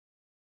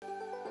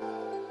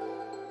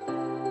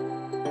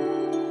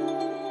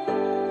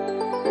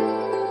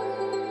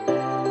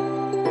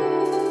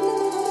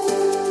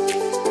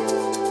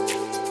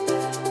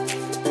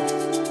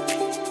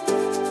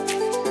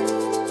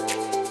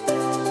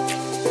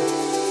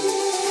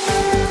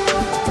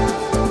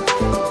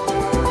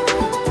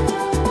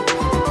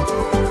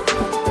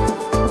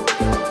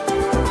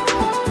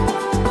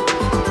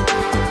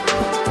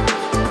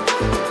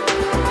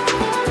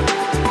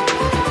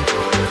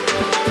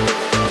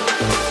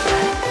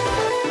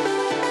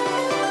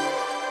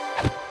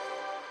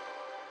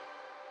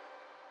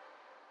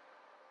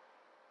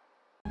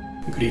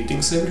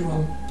Greetings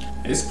everyone!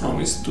 As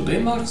promised, today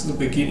marks the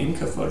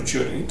beginning of our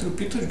journey through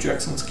Peter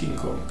Jackson's King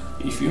Kong.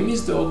 If you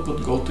missed the old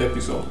but gold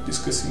episode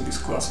discussing this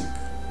classic,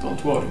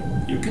 don't worry,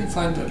 you can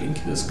find a link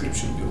in the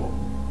description below.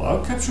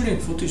 While capturing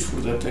footage for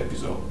that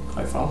episode,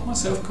 I found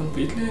myself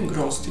completely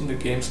engrossed in the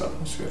game's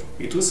atmosphere.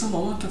 It was a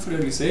moment of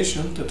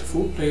realization that a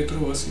full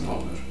playthrough was in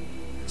order.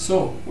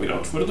 So,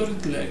 without further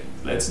delay,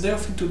 let's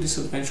delve into this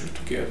adventure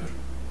together.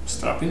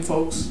 Strap in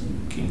folks,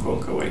 King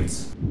Kong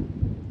awaits.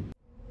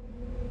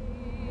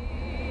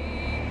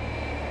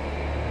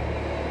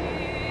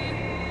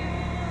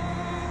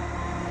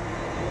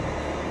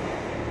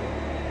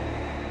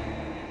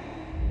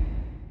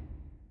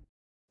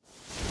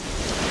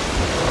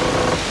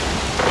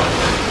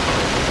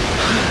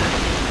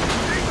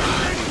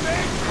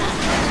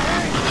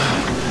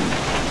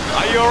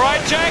 You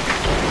alright, Jack?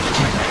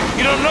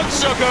 You don't look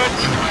so good.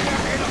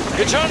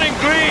 You're turning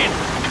green.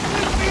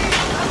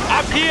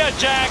 Up here,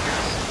 Jack.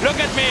 Look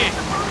at me.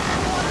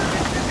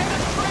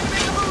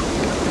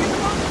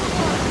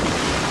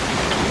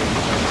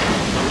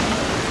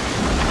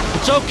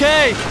 It's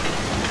okay.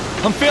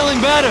 I'm feeling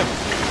better.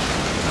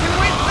 Can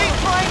we please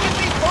try and get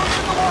these boats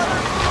in the water?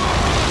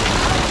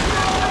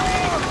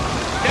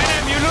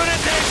 Damn, you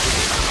lunatic!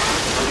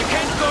 You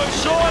can't go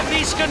ashore in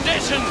these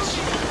conditions.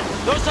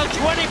 Those are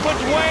 20-foot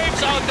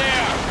waves out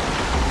there!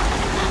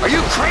 Are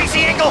you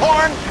crazy,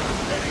 Engelhorn?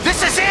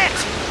 This is it!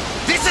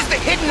 This is the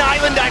hidden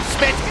island I've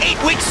spent 8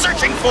 weeks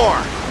searching for!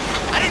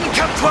 I didn't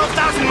come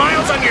 12,000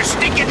 miles on your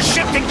stinking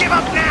ship to give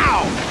up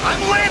now!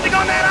 I'm landing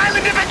on that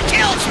island if it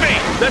kills me!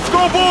 Let's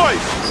go,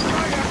 boys!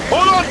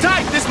 Hold on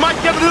tight, this might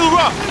get a little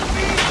rough.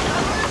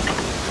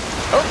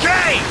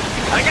 Okay!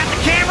 I got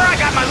the camera, I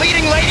got my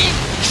leading lady.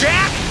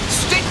 Jack,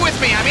 stick with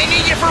me, I may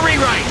need you for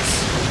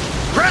rewrites.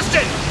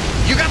 Preston!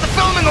 You got the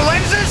film and the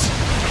lenses?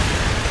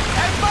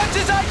 As much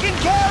as I can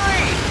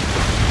carry!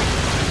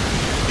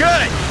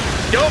 Good!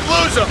 Don't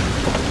lose them!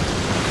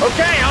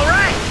 Okay,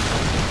 alright!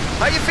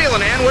 How you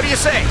feeling, Ann? What do you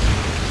say?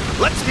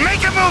 Let's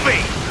make a movie!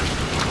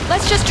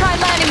 Let's just try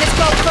landing this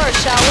boat first,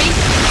 shall we?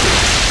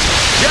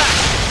 Jack,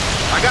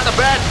 I got a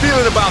bad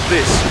feeling about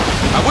this.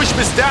 I wish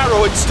Miss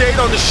Darrow had stayed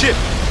on the ship.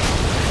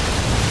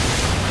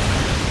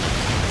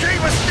 Keep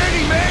us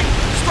steady, man!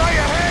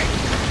 Straight ahead!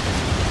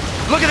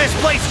 Look at this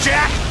place,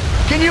 Jack!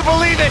 Can you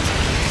believe it?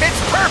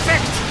 It's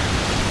perfect!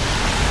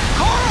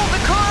 Coral,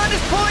 the current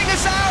is pulling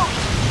us out!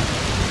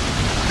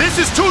 This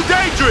is too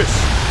dangerous!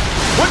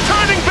 We're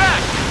turning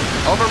back!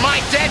 Over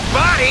my dead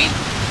body?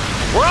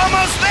 We're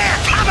almost there!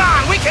 Come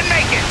on, we can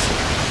make it!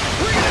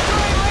 We're gonna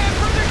try and land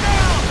further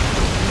down!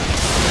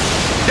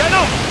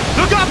 Denim,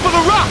 look out for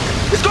the rock!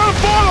 It's gonna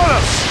fall on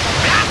us!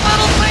 That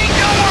little thing,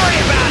 don't worry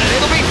about it!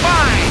 It'll be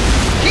fine!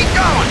 Keep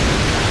going!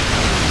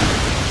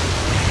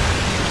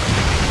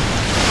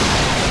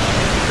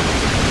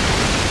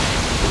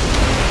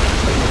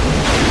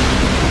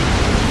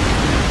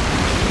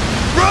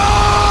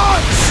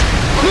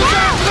 Look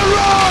out for the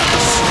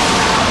rocks!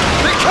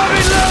 They're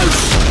coming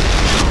loose!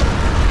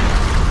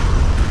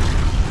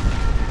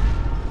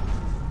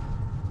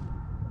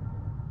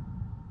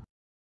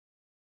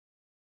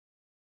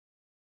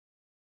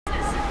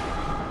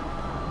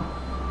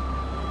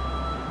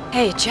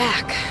 Hey,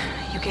 Jack.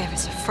 You gave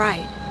us a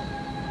fright.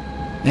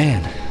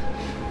 Anne,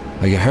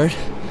 are you hurt?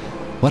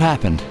 What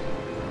happened?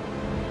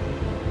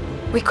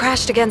 We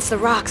crashed against the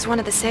rocks. One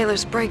of the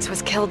sailor's brigs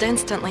was killed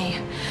instantly.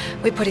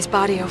 We put his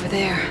body over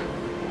there.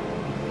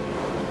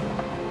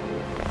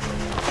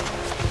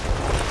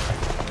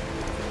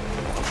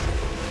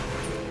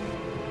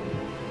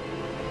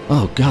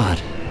 Oh,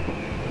 God.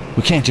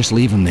 We can't just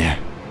leave him there.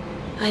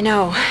 I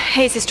know.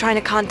 Hayes is trying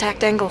to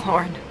contact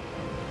Engelhorn.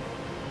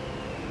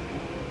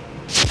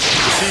 The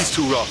sea's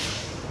too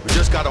rough. We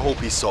just gotta hope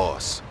he saw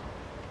us.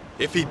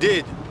 If he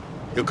did,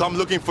 he'll come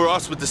looking for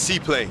us with the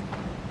seaplane.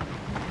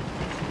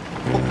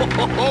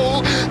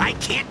 Oh, I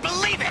can't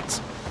believe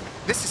it!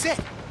 This is it.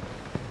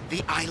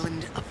 The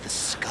Island of the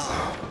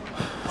Skull.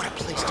 What a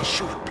place to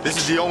shoot a picture. This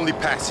is the only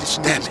passage.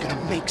 Damn it.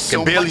 Gonna make so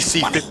Can barely much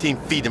see money. 15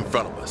 feet in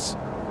front of us.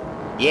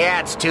 Yeah,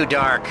 it's too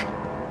dark.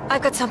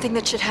 I've got something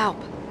that should help.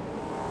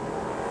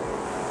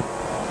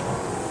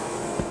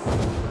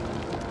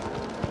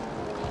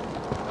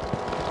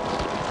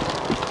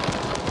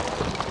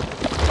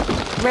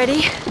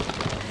 Ready?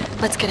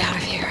 Let's get out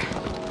of here.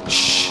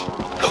 Shh!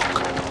 Look!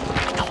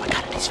 I know I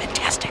got it. It's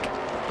fantastic.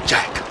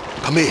 Jack,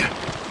 come here.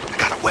 I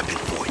got a weapon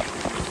for you.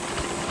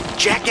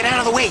 Jack, get out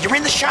of the way. You're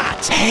in the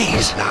shots.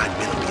 Hayes!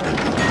 9mm.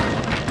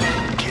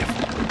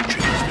 Careful. The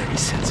trigger's very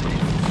sensitive.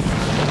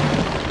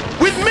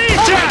 With me,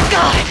 Jack! Oh my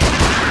God!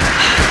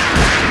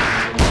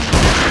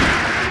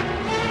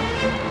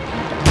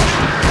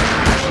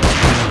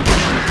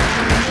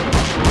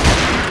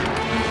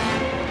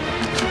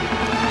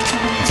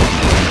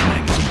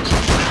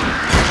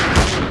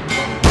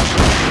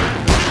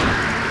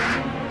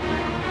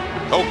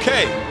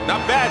 Okay,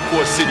 not bad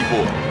for a city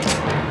boy.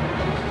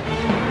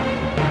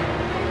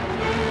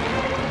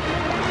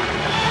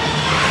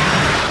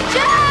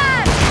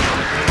 Jack!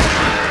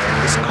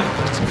 This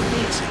island is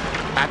amazing.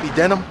 Happy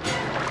Denim?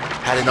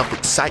 Had enough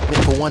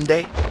excitement for one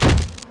day?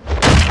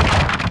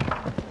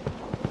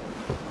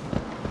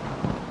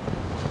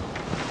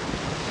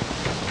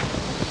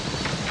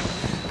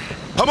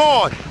 Come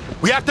on!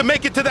 We have to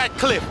make it to that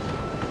cliff.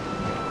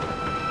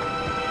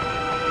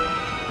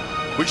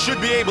 We should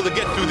be able to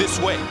get through this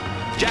way.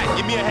 Jack,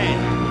 give me a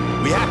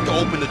hand. We have to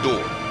open the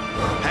door.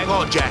 Hang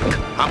on, Jack.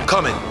 I'm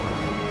coming.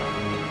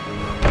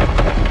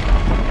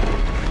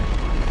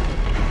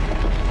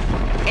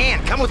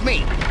 Ann, come with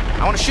me.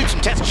 I want to shoot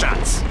some test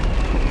shots.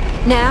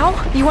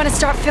 Now? You want to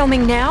start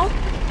filming now?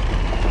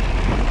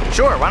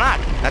 Sure, why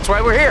not? That's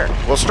why we're here.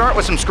 We'll start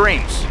with some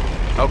screams.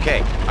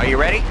 Okay, are you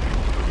ready?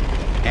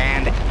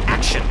 And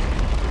action.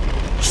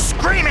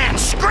 Scream, Ann!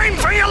 Scream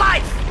for your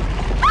life!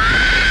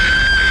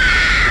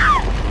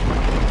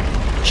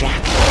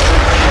 Jack.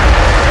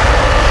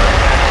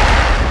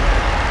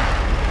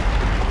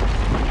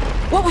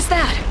 What was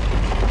that?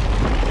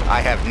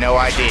 I have no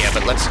idea,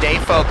 but let's stay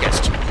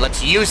focused.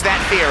 Let's use that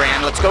fear,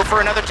 Ann. Let's go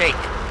for another take.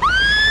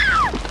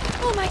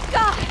 Oh my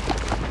god!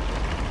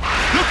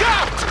 Look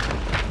out!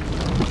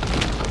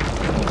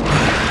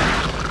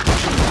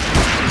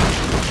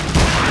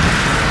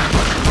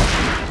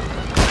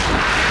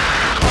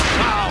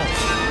 Wow!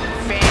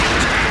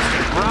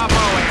 Fantastic!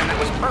 Bravo, Ann. That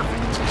was perfect.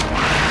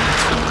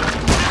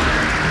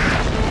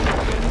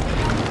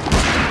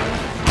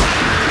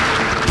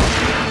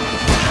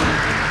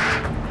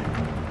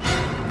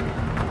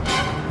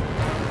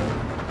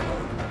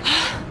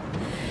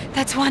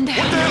 That's one down.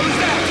 What the hell is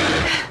that?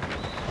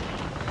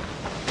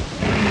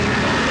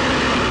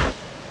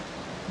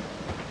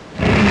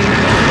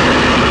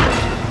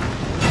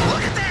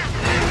 Look at that!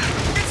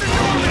 It's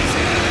enormous!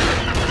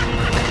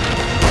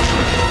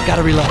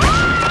 Gotta reload.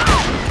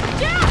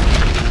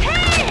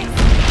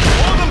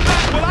 Hold them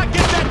back while I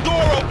get that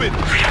door open!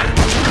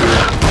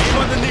 Aim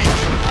underneath,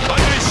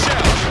 under his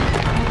shell.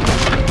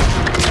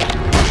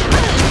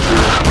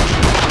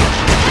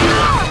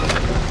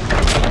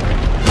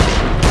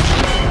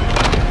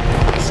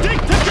 Stick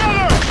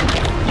together!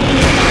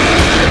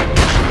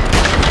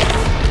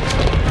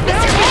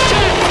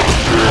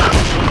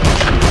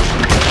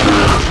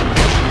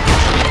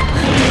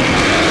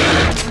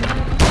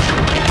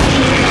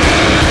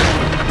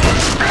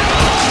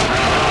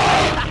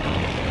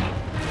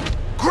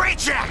 Great,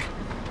 Jack!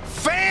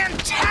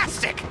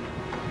 Fantastic!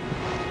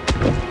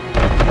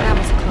 That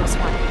was a close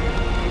one.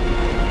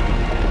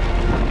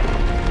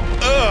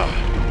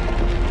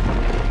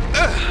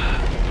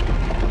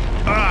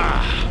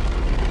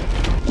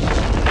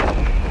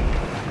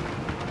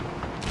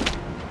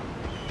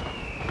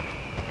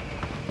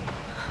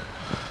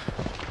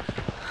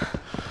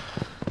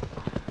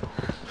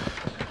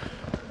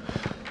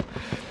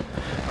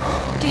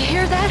 Do you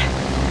hear that?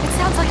 It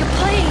sounds like a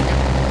plane.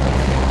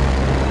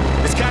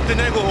 It's Captain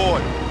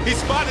Engelhorn. He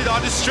spotted our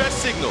distress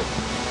signal.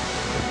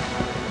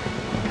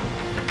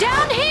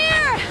 Down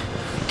here!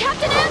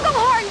 Captain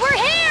Engelhorn, we're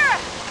here!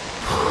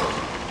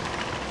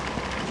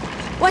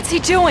 What's he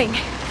doing?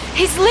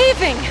 He's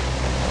leaving!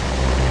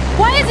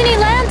 Why isn't he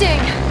landing?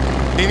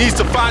 He needs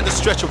to find a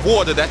stretch of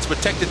water that's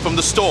protected from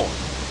the storm.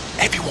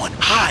 Everyone,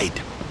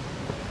 hide!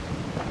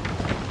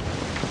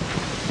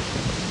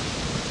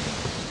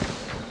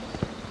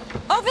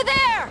 Over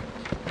there!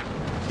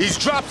 He's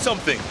dropped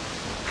something.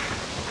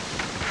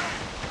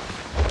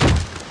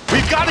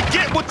 We've got to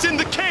get what's in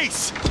the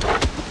case!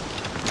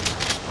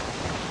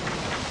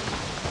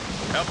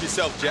 Help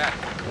yourself, Jack.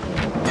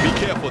 Be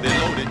careful, they're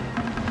loaded.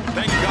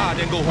 Thank God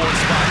Engelhorn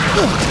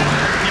spotted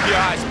us. Keep your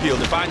eyes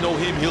peeled. If I know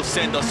him, he'll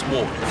send us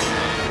more.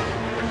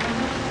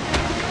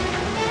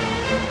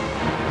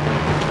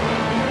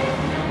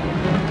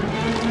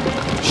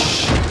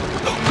 Shh.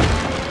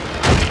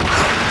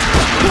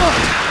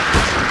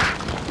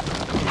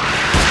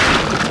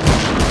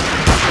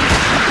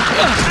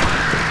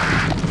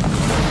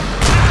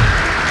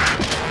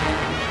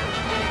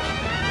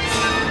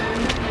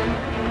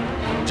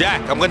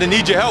 Jack, I'm gonna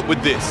need your help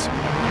with this.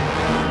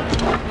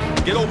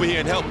 Get over here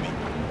and help me.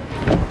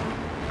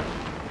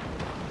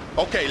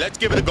 Okay, let's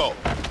give it a go.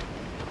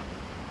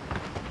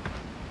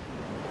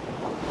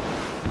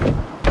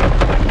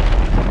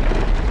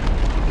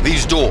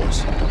 These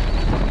doors,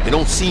 they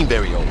don't seem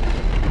very old.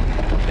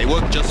 They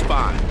work just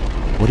fine.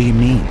 What do you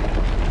mean?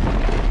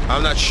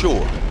 I'm not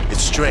sure.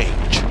 It's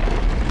strange.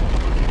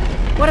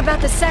 What about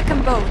the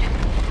second boat?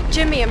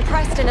 Jimmy and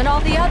Preston and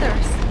all the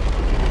others.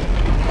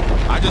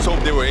 I just hope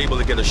they were able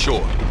to get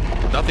ashore.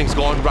 Nothing's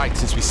gone right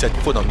since we set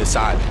foot on this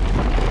island.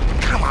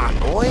 Come on,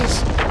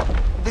 boys.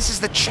 This is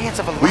the chance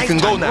of a lifetime. We can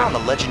go now. We're on the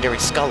legendary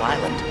Skull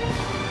Island.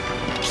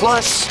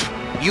 Plus,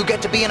 you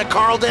get to be in a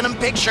Carl Denham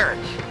picture.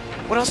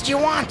 What else do you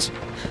want?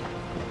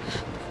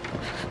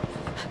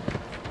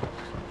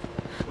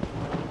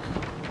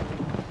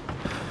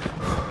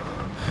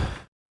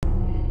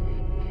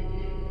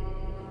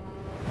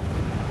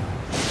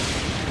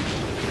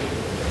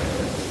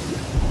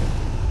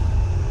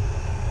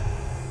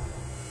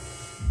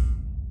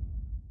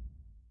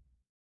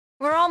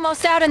 We're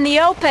almost out in the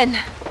open.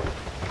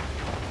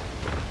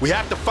 We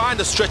have to find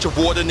a stretch of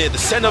water near the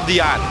center of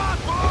the island.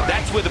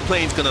 That's where the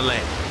plane's gonna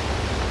land.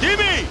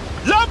 Jimmy!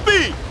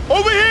 Lumpy!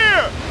 Over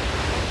here!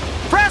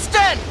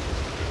 Preston!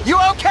 You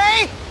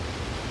okay?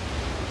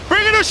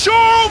 Bring it ashore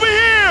over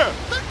here!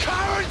 The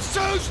current's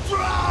so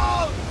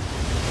strong!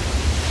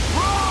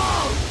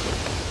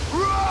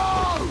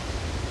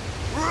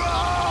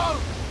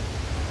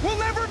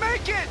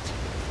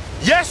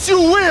 Yes, you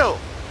will!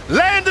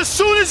 Land as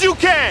soon as you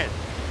can!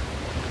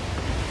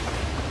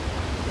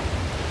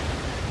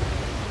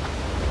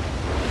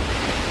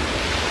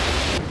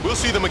 We'll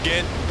see them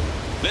again.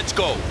 Let's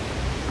go.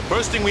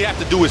 First thing we have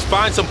to do is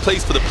find some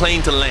place for the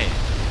plane to land.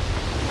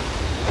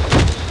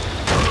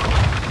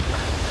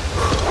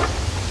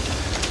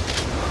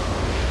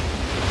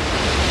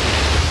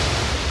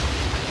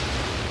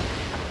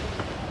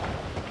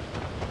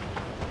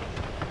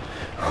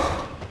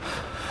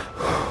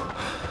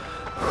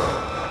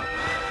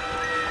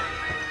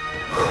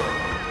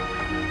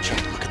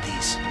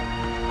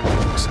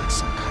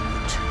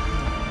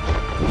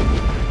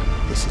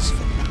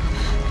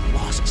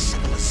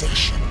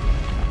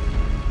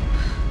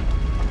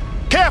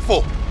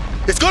 Careful!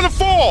 It's gonna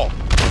fall!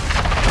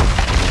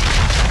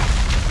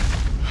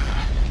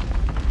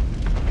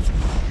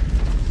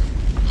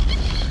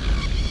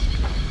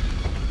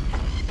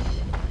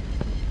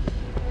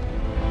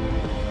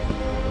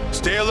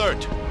 Stay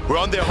alert. We're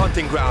on their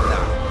hunting ground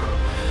now.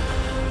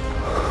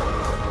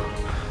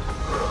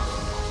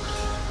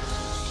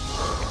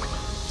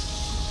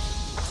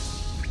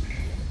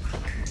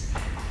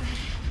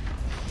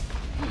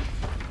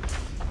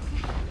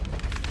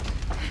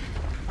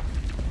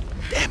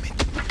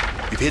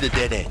 Hit a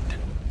dead end.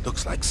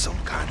 Looks like some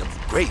kind of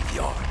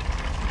graveyard.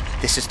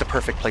 This is the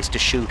perfect place to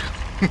shoot.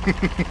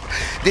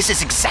 This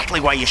is exactly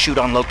why you shoot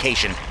on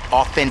location.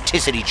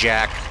 Authenticity,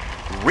 Jack.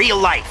 Real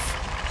life.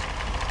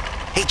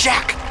 Hey,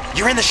 Jack,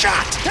 you're in the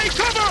shot. Take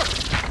cover!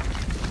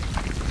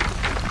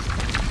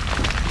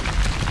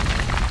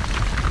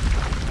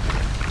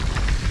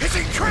 It's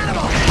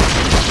incredible!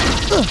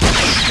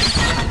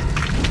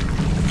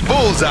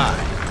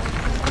 Bullseye!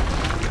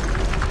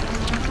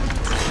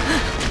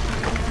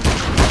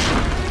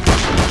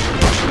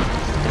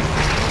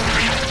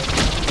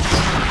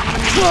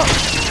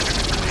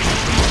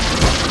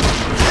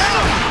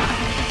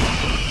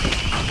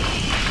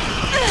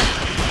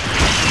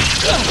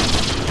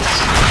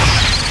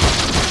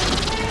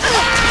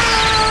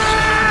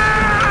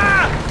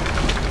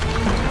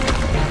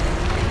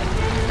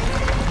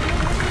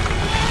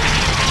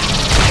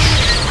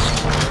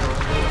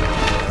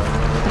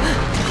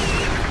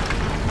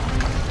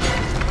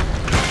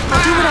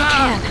 I'll do what I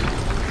can.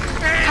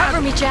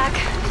 Cover me, Jack.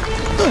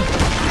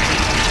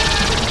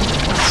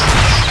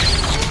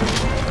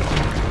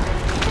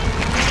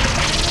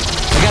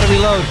 I gotta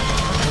reload.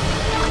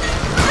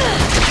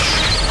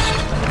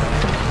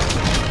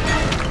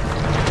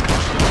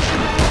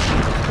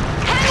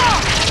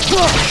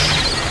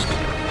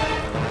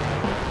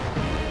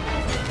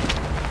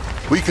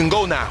 We can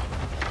go now.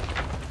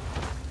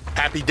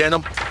 Happy,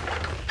 Denim?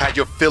 Had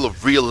your fill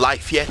of real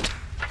life yet?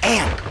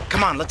 Anne,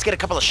 come on, let's get a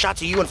couple of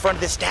shots of you in front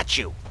of this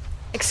statue.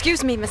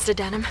 Excuse me, Mr.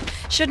 Denham.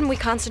 Shouldn't we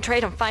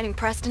concentrate on finding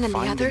Preston and the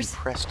others?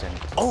 Preston.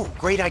 Oh,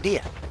 great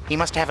idea. He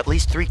must have at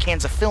least 3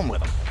 cans of film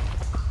with him.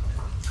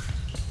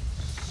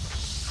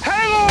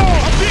 Hang on!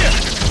 Up here!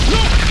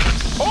 Look!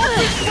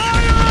 Open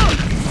fire!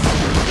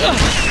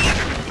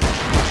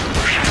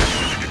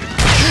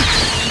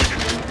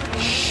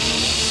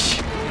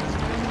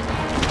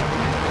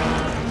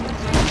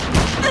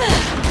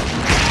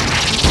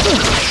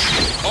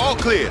 All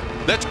clear.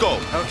 Let's go.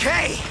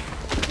 Okay.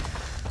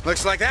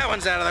 Looks like that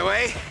one's out of the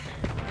way.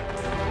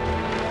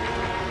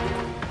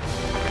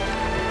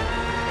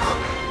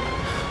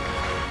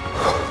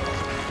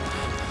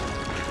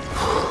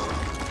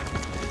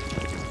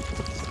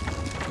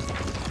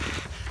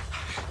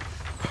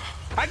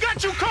 I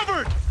got you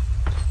covered!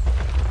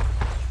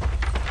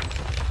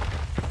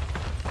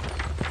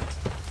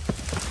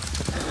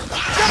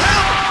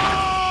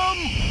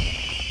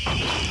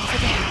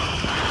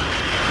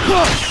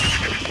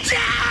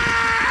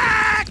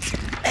 Jack!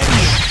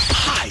 Everyone,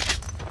 hide!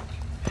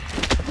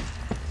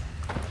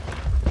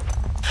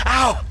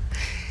 Ow!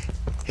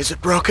 Is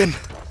it broken?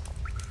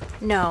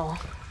 No,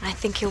 I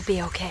think you'll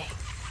be okay.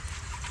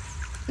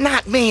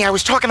 Not me, I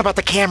was talking about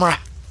the camera.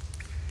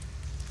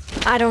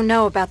 I don't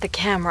know about the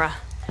camera.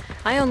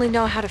 I only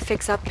know how to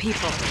fix up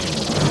people.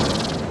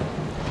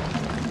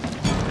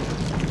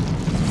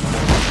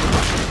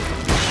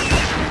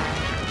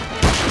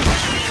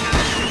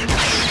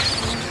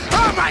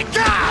 Oh my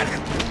God!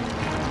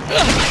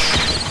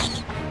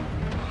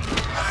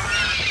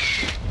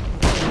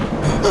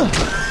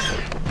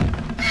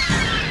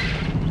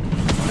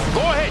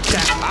 Go ahead,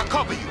 Jack. I'll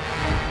cover you.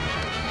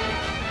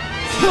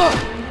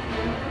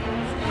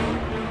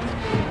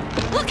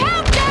 Look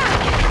out, Jack!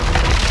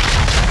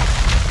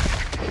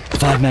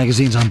 5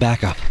 magazines on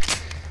backup.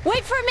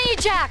 Wait for me,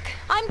 Jack!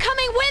 I'm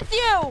coming with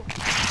you!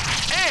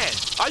 Anne,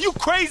 are you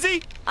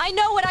crazy? I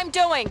know what I'm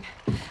doing!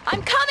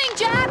 I'm coming,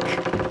 Jack!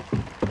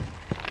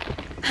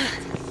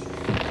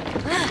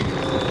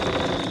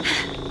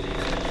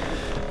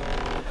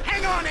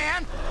 Hang on,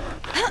 Anne!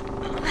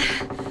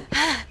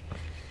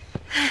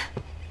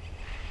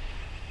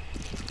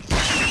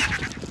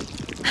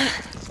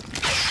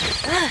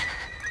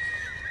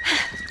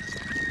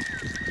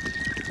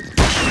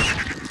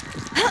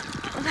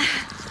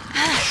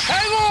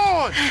 Hang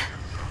on!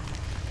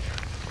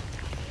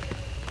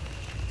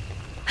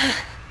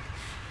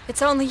 It's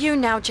It's only you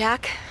now,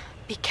 Jack.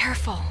 Be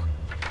careful.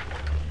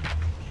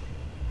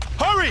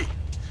 Hurry!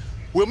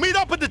 We'll meet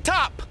up at the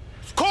top.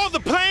 Call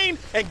the plane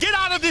and get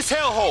out of this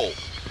hellhole.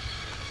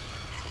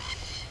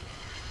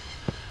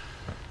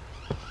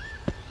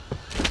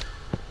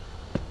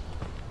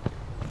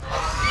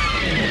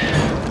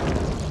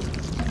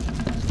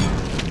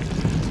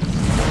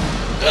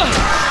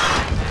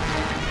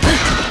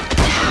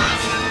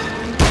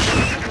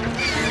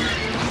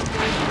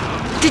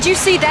 Did you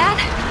see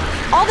that?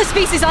 All the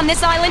species on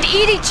this island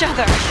eat each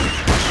other.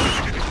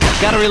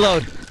 Gotta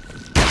reload.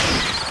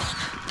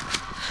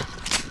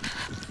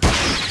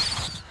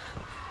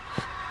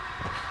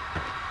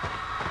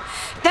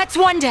 That's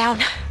one down.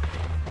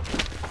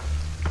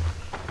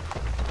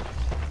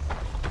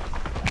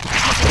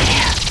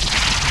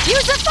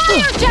 Use the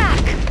fire, Jack!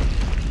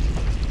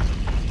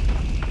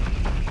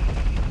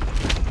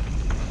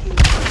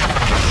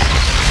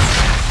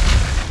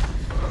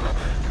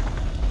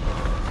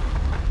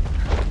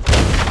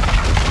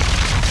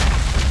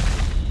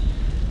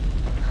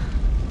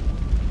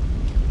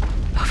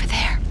 Over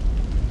there.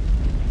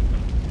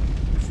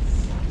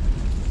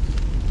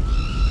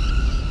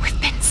 We've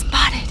been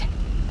spotted.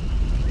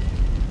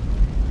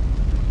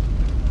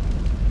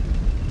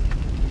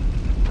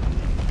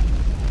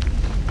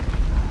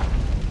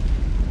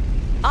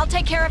 I'll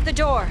take care of the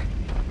door.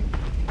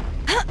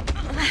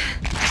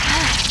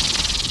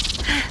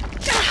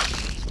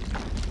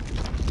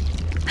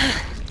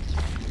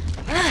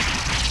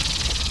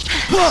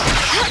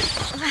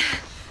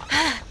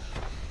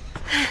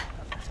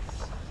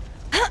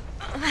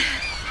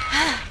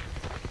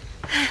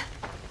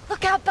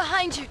 Look out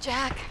behind you,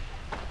 Jack.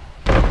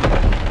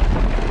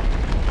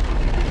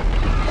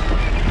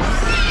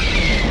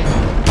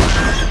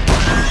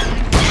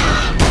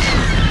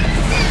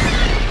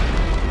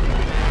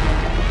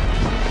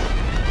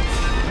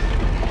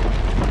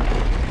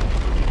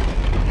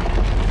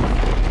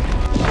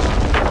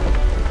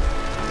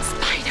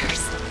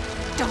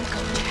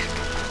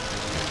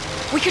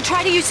 We could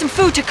try to use some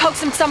food to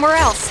coax him somewhere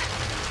else.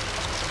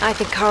 I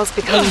think Carl's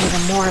becoming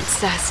even more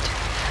obsessed.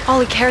 All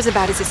he cares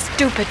about is his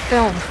stupid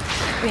film.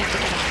 We have to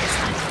get off this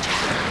island,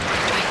 Jack.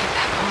 Try and get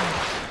back home.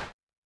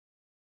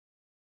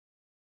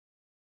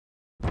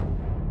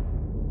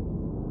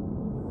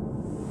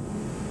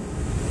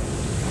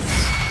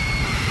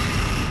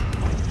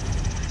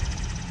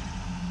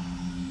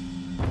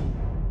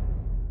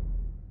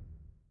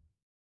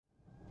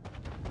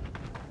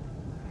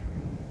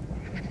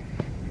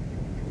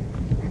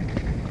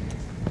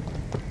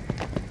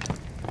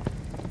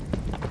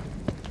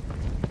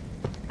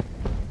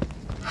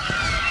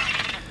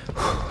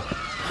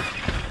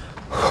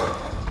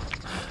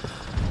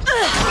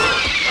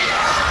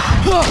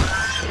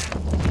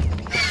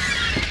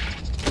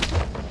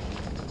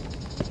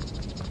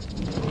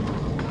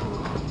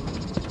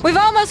 We've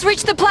almost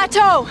reached the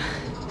plateau.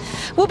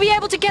 We'll be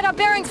able to get our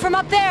bearings from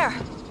up there.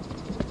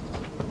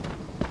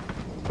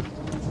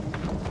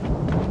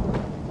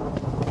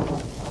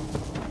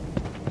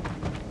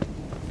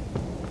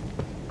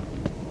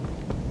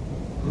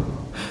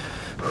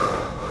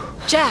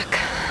 Jack,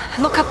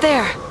 look up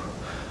there.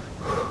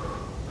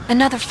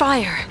 Another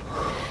fire.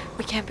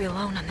 We can't be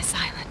alone on this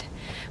island.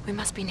 We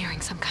must be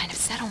nearing some kind of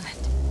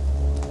settlement.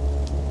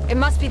 It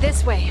must be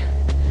this way.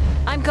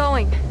 I'm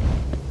going.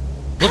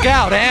 Look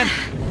out, Ann!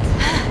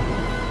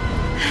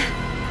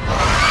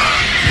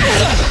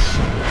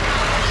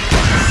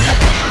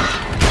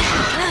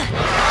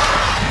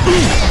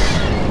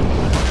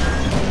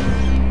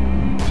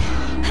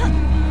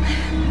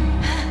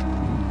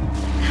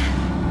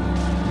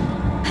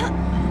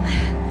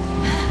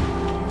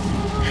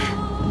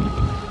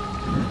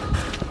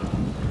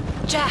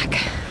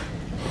 Jack,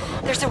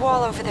 there's a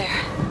wall over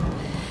there.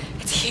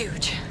 It's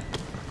huge.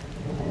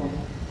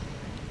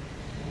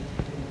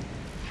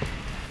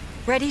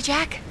 Ready,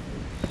 Jack?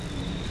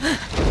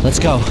 Let's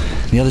go.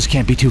 The others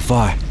can't be too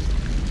far.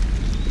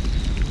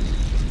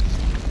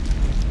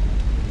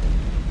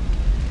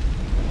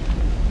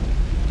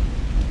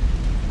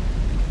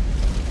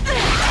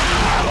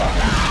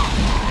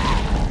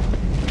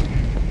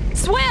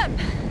 Swim!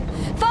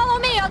 Follow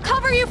me, I'll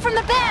cover you from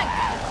the bank!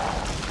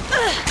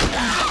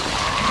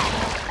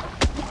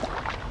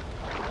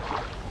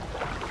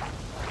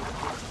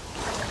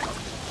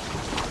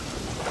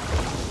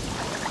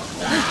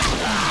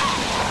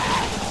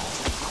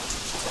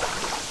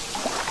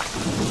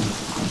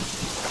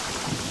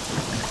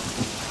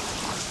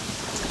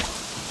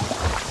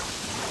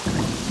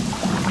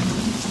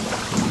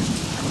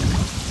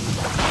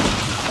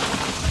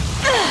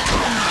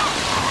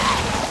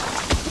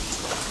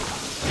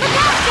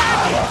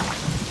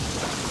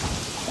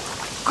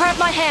 Grab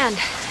my hand.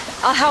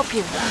 I'll help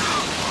you.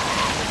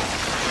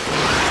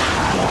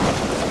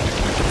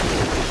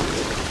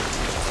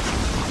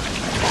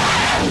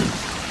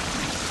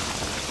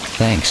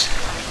 Thanks.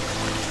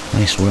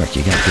 Nice work.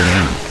 You got good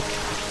aim.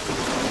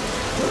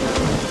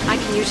 I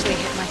can usually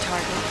hit my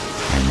target.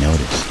 I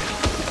noticed.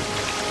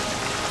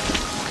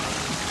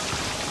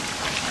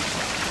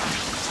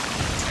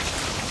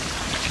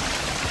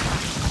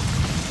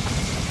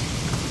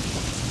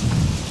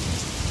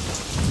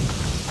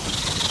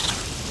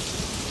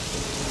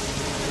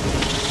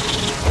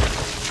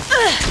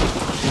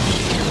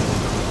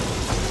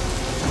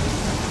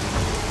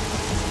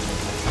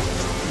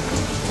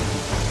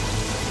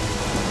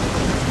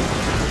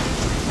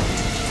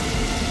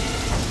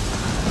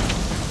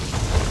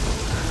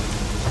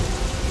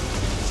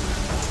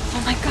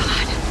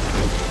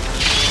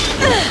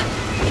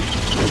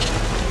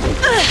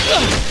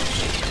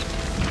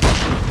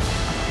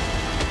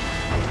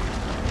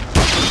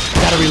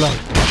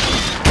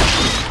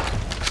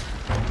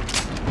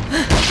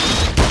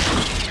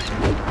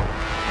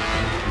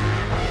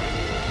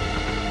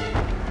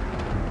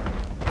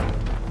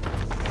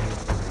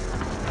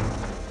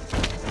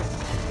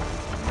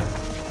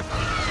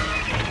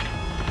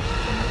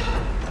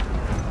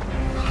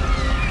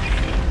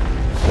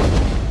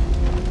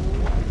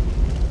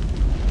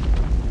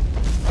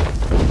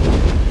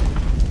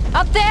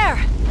 there!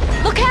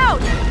 Look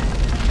out!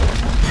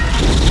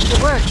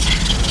 It worked.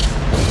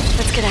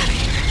 Let's get out of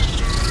here.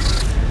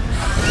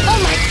 Oh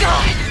my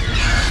God!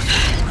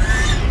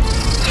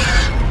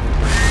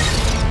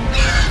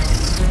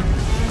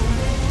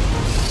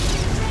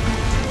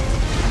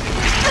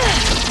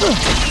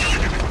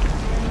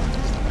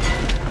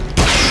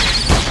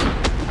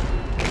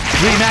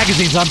 3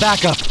 magazines on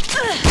backup.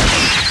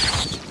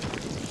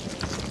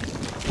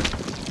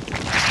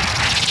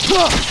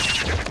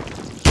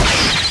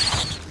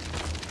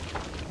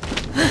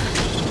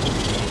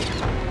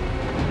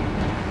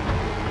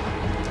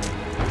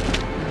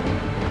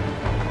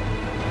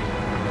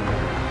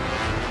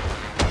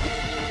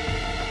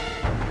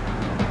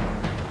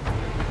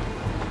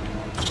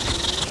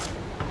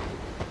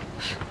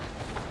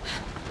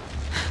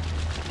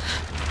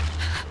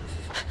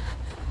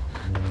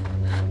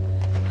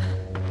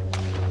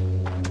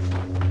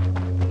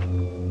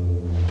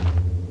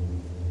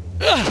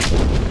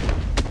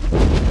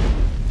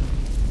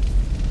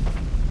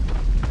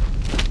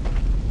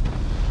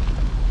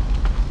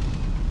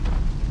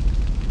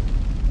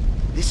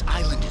 This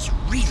island is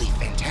really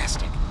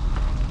fantastic.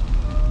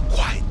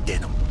 Quiet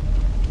denim.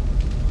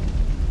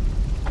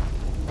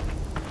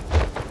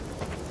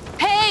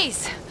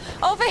 Hayes!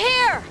 Over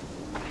here!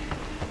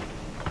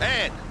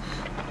 Anne,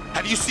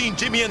 have you seen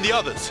Jimmy and the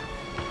others?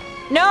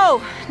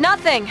 No,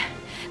 nothing.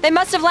 They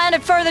must have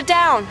landed further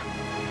down.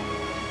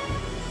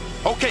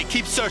 Okay,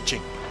 keep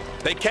searching.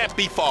 They can't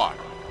be far.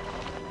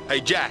 Hey,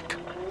 Jack,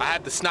 I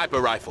have the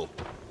sniper rifle.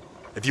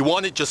 If you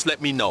want it, just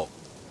let me know.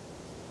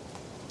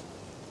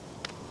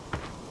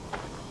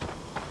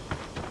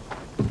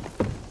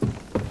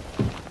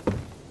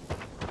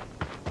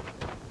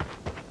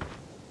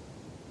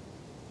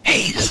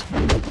 Hayes!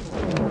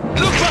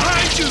 Look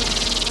behind you!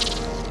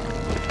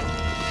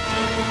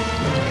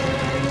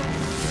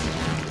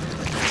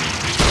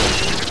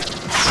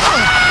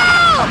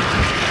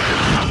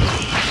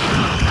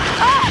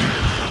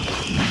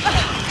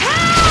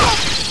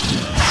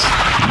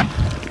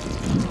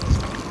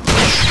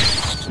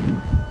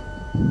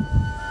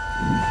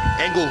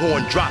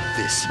 Engelhorn dropped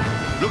this.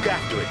 Look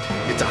after it.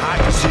 It's a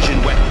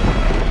high-precision weapon.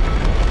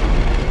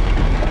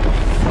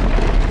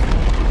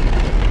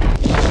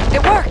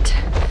 It worked.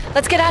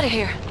 Let's get out of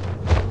here.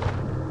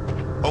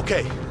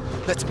 Okay,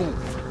 let's move.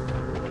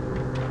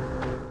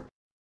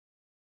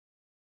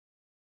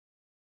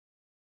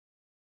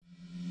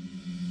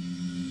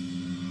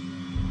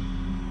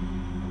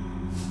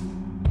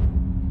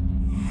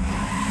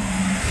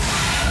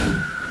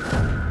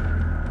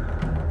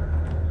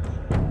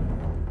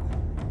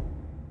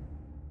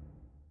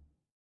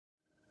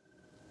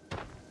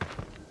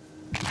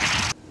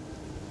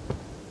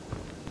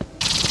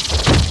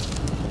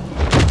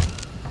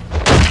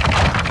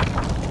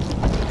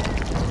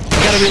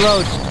 Gotta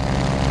reload.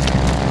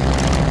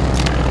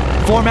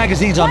 4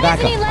 magazines on Why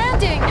isn't backup. he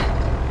landing?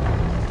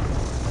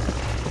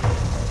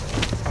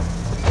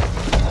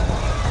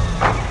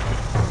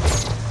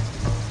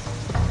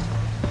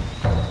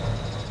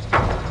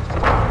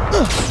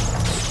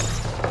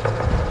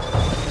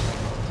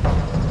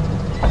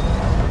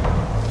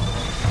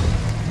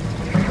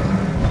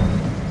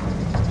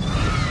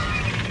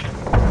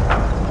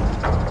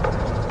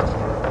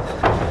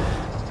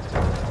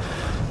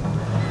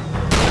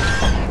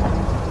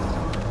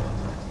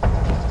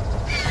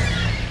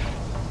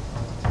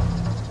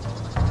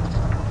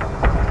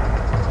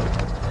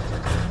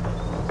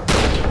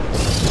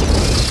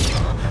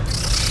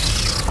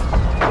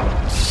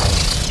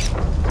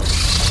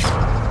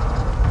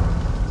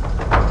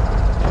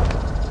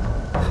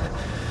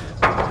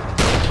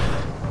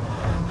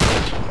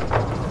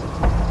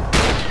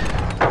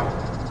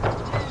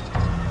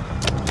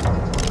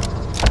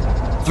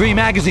 Three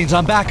magazines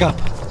on backup.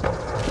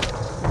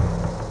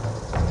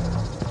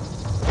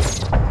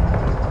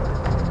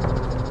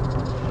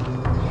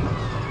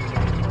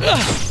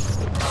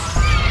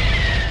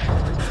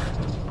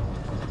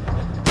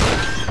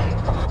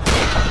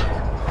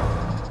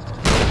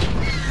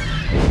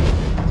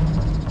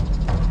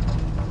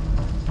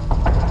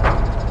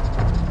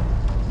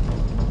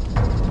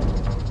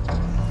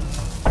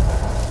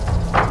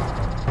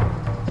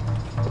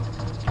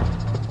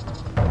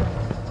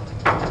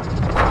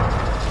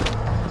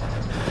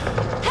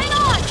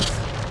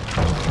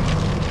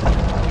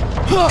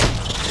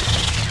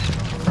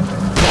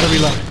 Gotta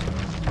reload.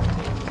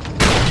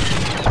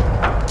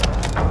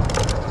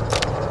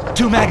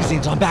 2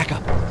 magazines on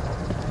backup.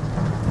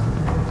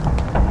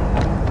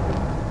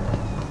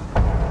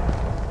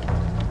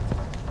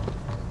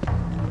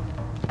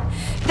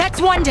 That's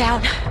one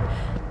down.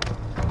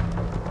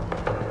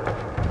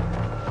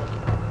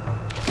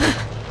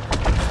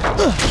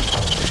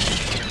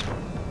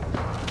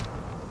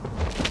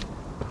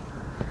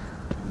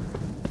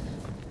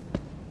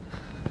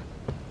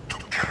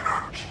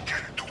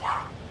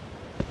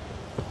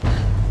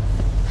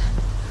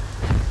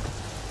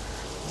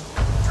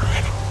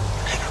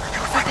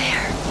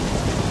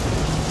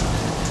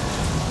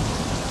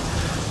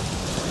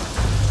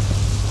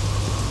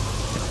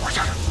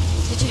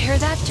 Did you hear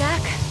that,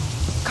 Jack?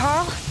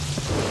 Carl?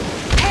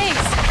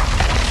 Hayes!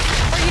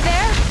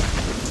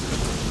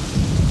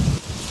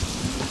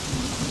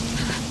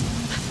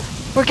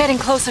 We're getting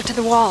closer to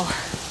the wall.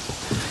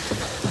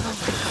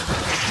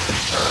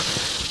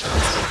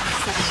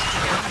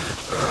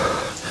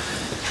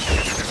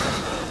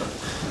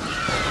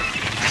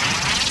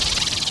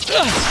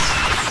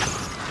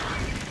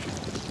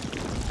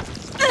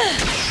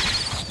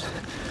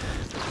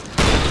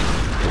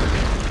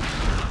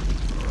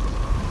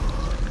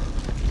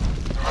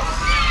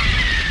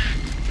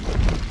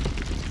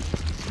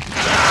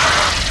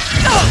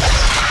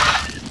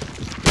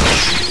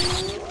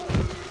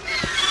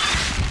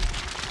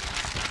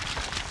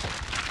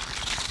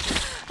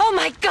 Oh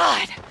my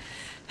God!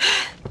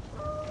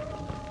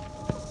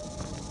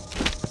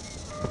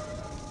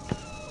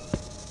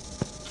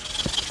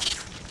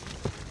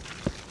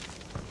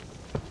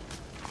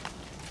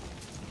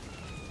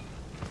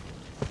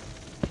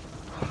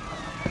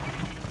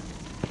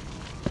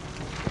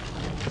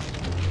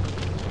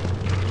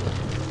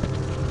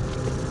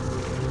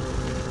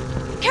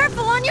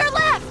 Careful on your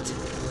left!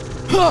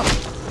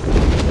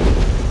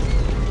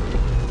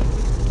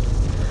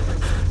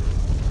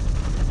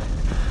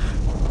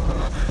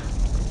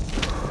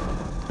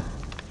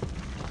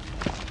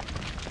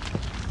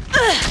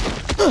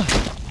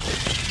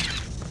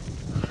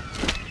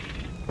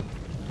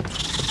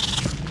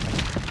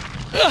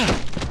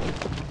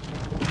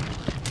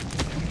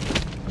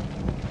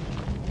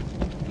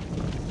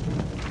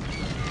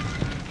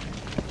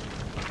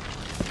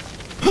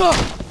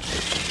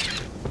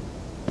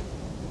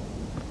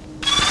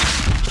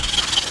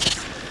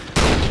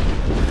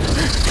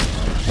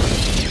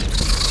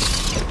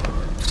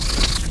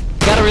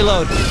 Gotta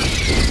reload.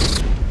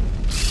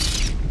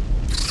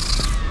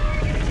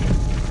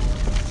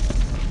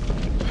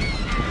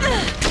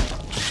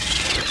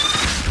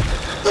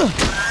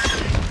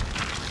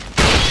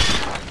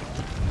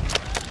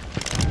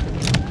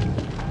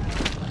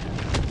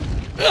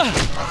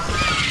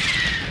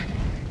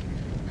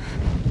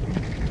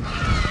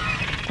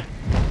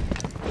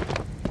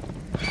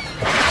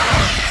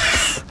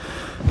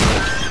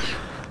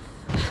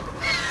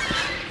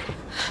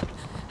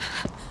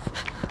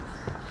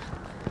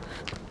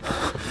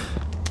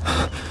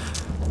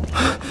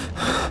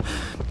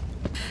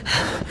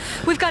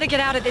 We've got to get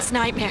out of this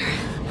nightmare.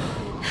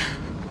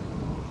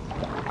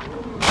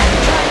 Try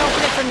and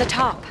open it from the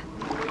top.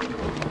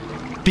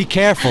 Be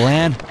careful,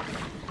 Anne.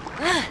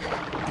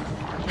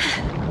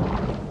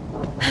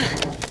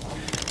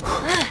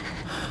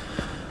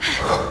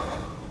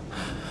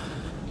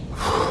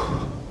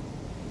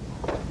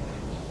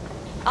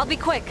 I'll be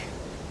quick.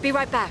 Be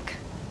right back.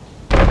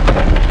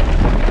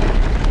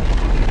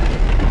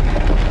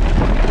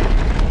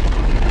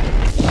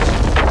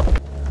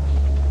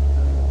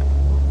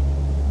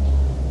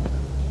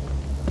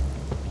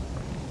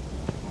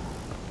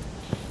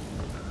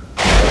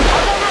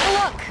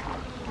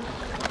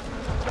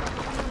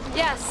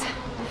 Yes,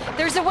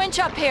 there's a winch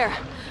up here.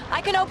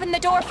 I can open the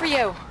door for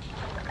you.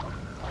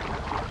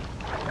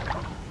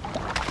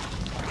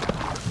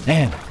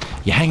 Anne,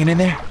 you hanging in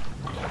there?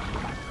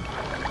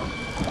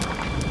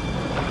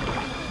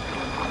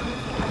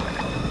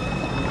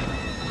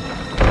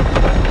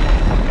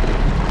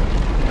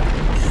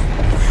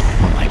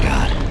 Oh my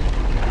God.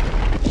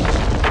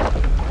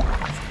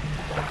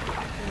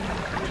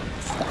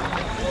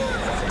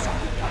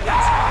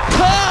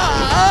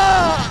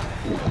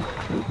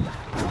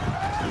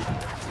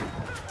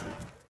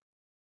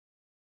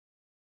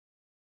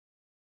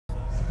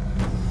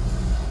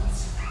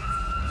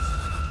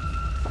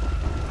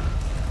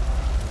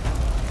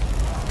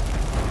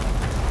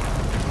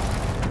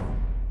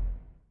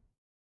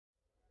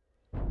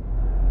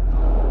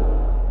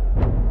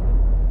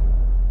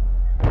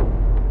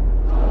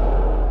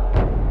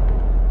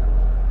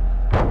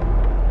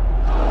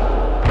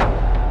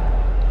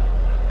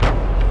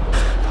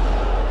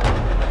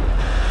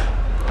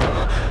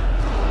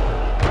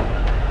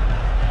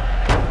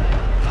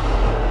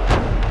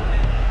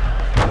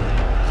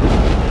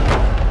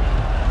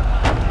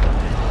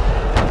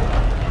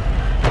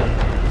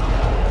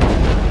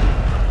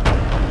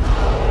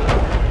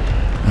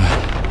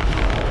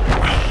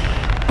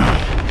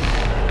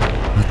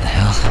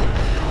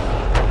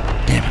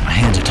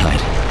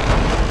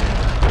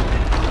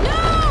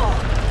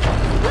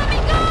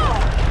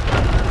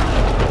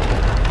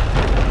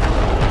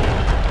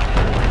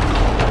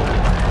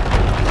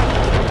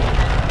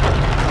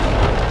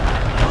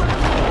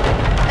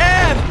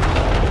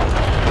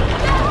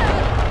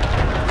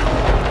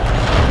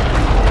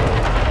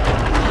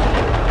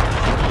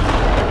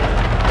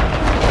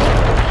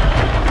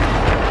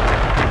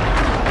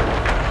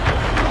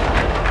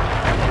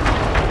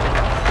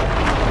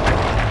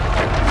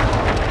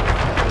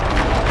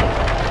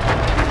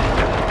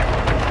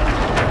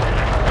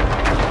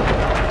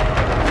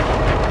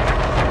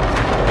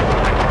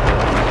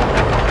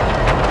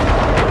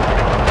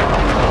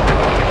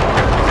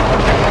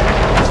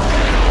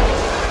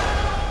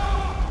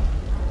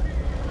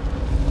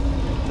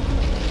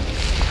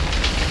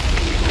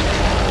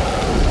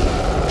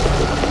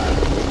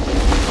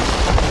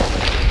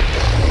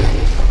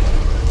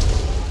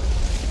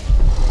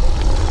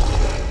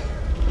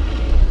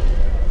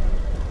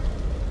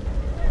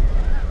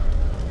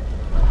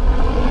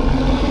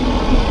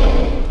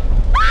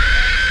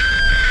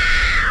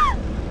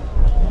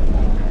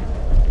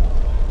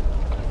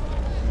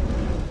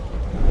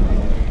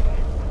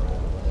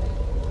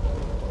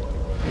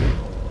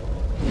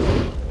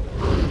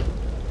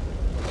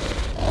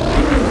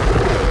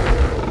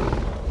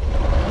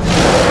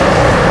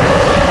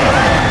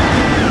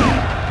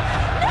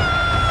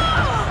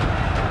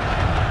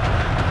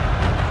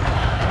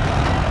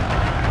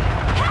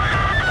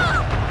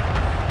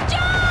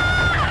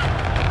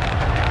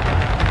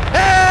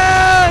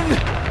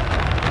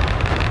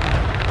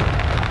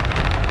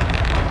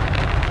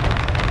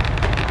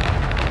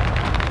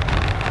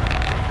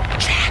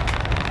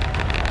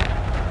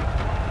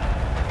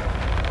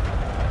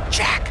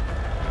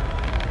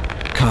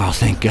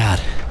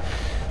 God.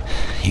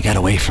 You got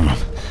away from him.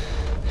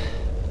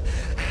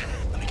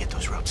 Let me get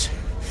those ropes.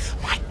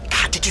 My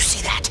God, did you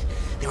see that?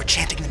 They were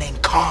chanting the name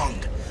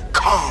Kong.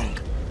 Kong.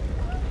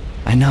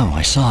 I know,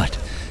 I saw it.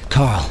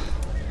 Carl,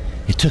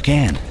 it took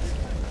Anne.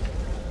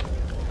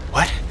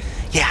 What?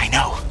 Yeah, I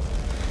know.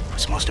 It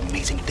was the most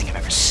amazing thing I've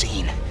ever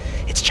seen.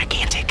 It's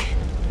gigantic.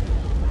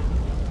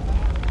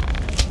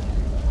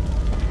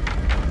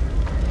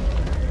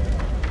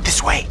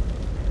 This way.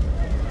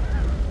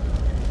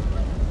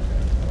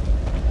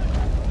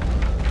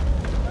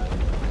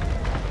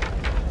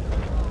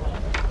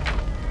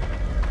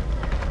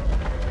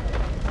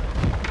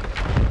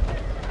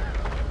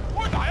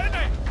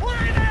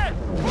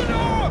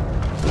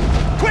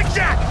 Quick,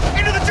 Jack!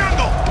 Into the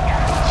jungle!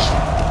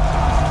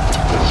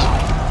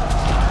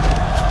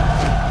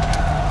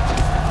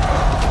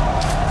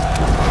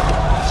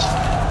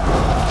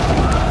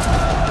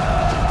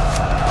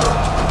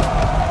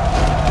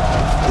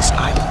 This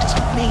island is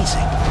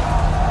amazing.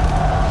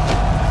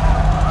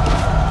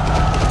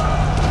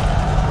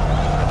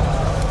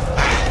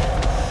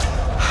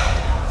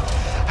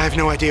 I have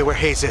no idea where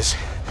Hayes is.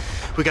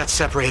 We got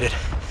separated.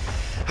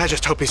 I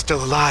just hope he's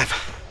still alive.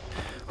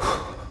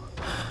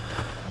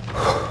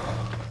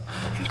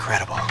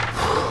 Incredible.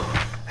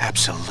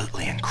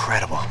 Absolutely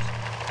incredible.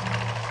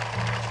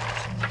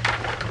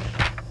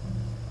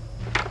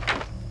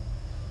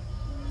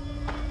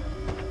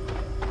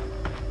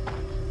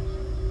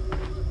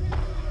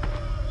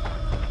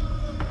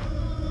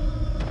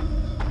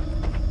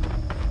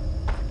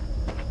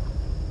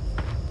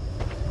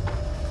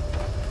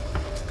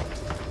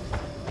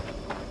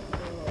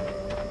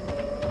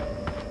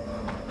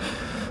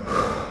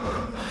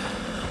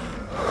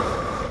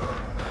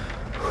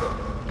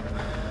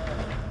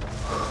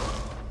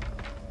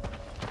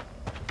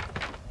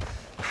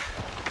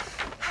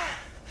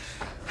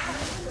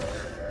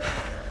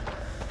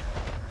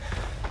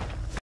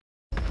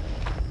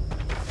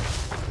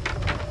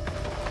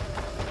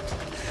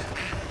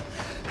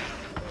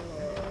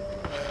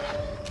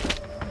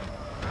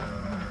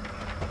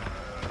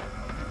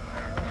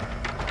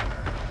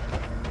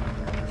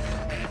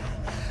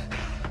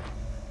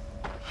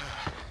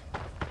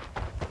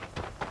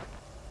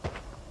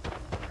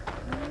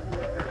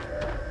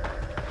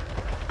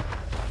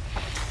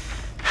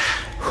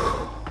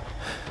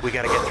 We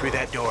gotta get through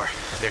that door.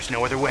 There's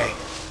no other way.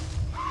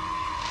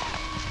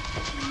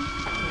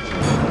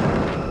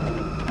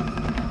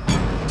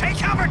 Take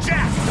cover,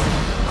 Jack!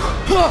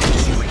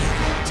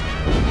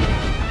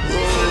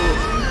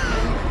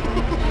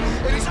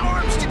 And his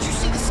arms! Did you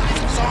see the size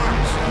of his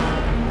arms?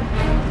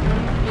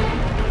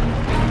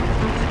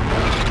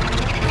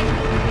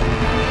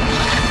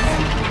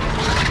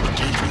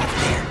 Came from over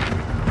there.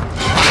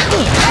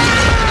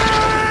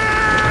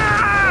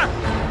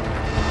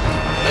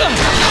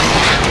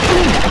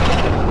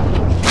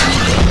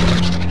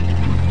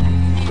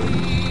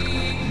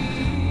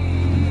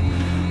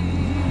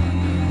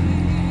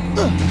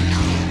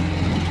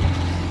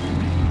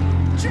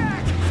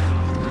 Jack!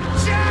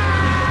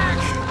 Jack!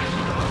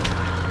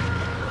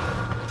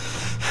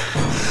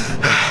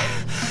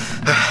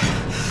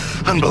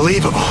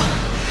 Unbelievable.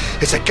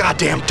 It's a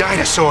goddamn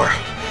dinosaur.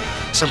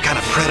 Some kind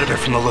of predator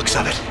from the looks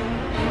of it.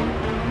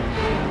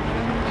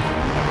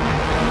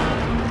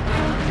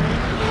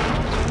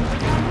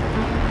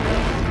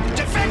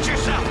 Defend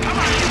yourself! Come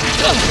on!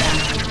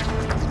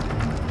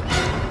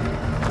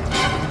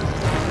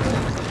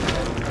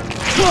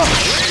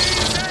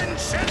 Ladies and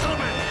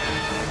gentlemen,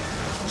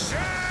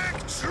 Jack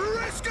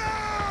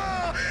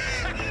Driscoll!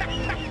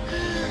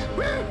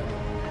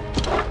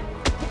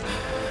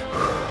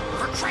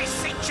 For Christ's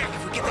sake, Jack,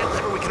 if we get that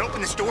lever, we can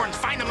open this door and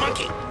find the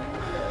monkey.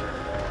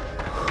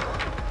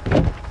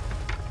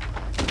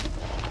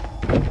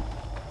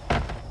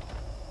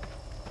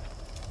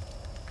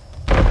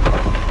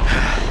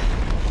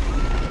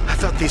 I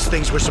thought these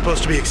things were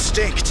supposed to be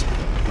extinct.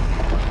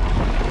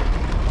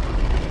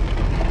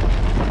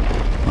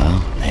 Well,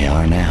 they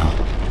are now.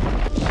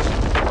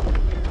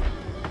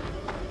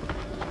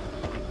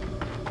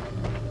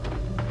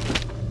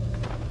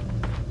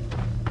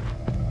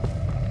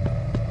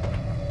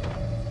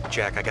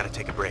 Jack, I gotta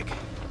take a break.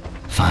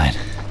 Fine.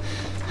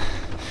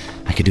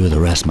 I could do the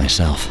rest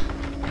myself.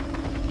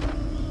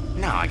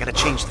 No, I gotta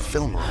change the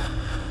film roll.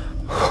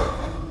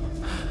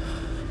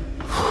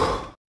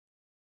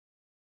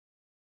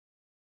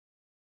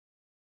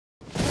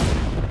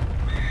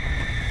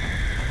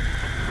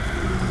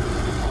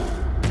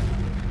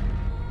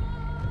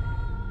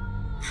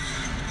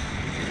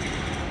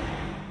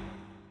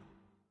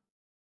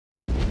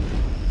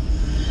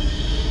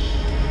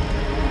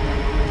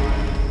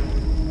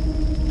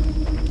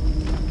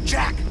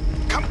 Jack,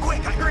 come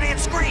quick! I heard Ann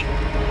scream!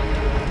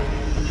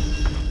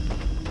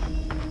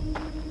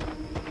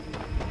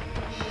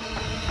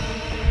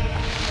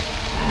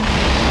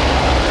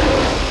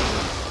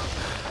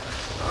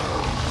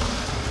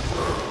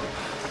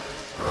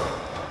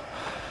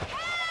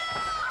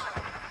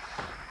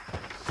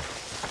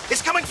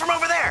 It's coming from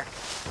over there!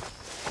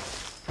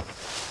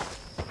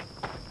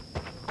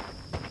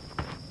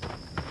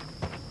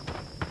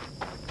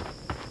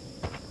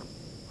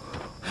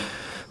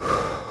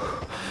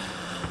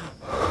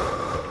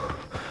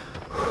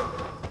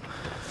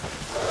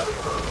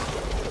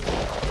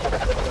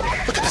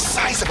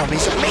 from.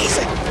 He's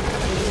amazing.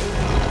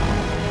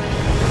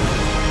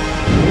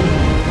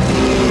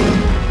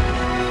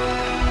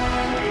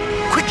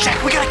 Quick,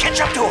 Jack, we gotta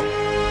catch up to him.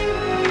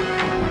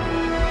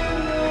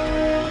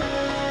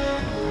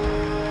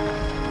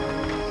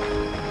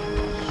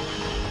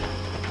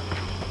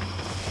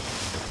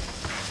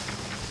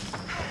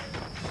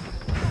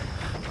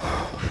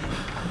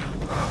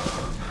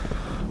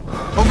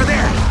 Over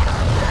there!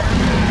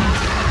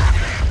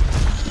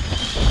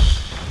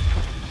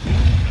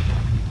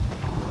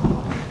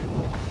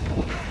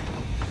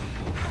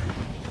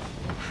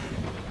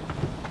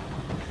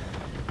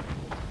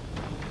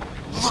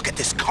 Look at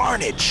this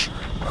carnage!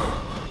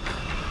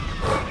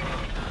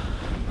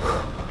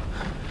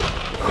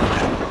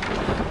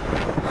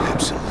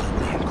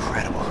 Absolutely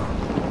incredible.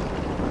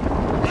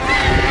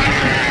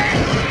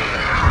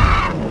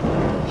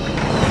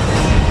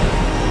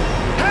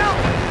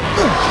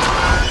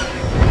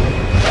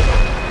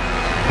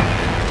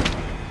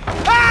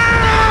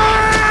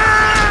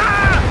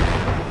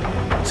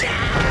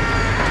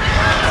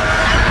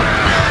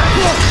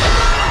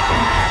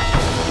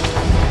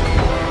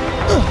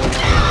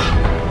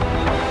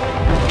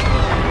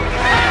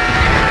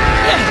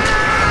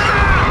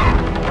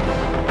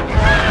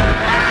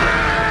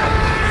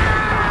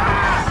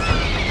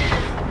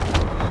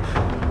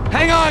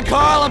 Hang on,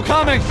 Carl, I'm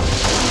coming!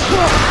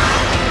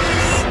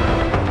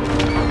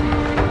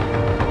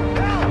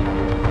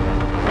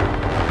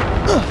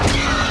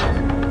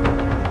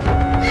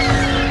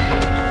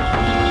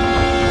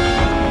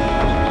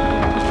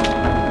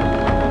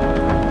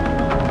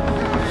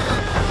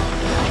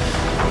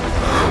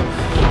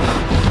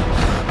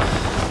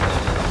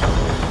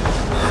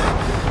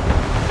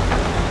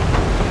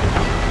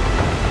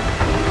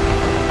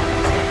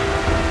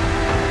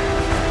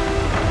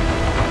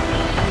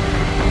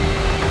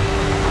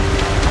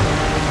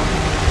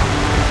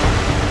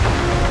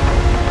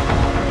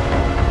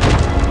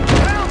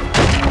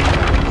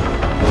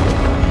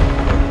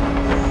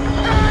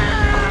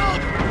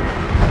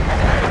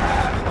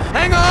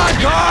 Hang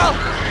on, Carl!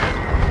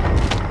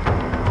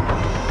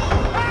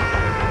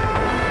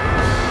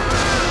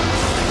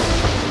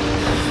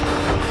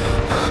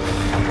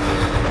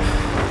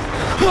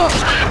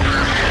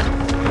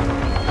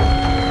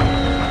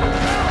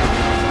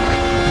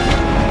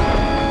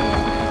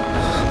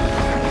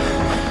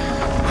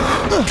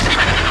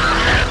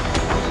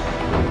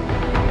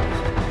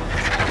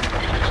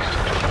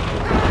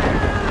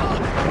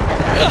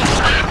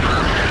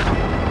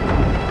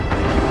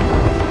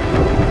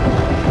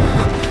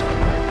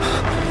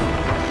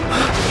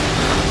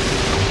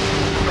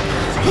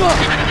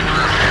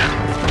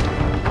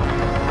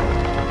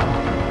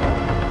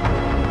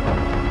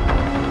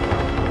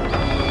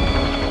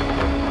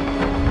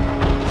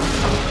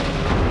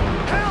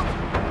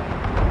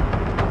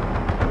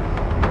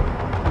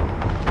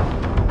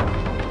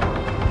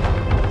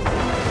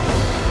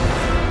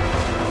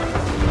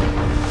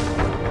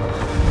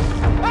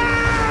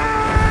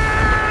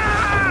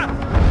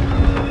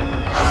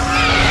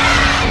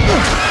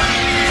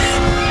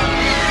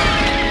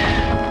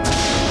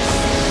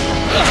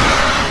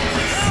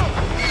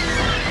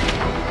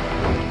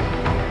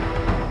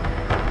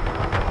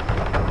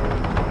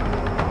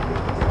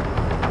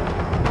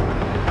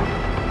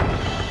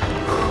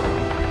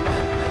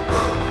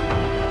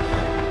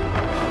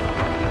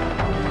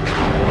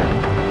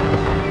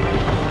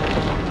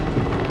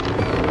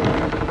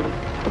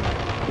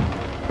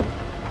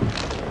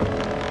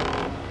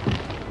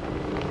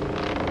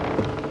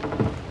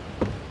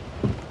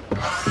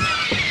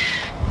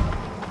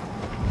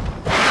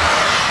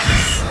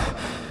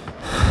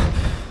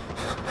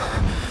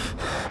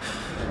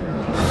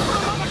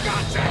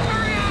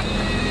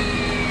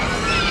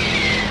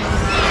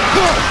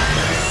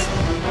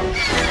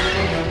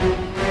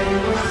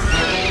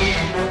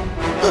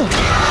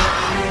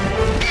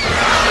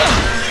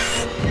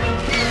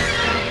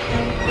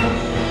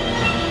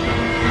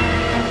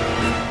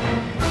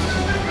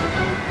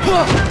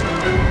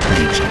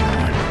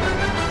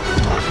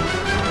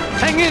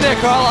 Hang in there,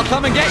 Carl. I'll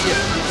come and get you.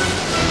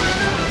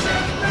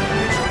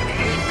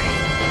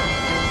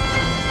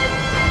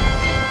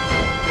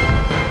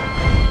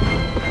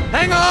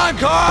 Hang on,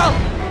 Carl!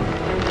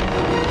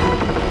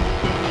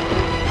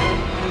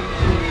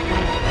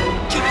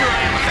 Keep your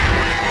eye on the fat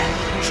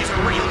one. She's a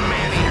real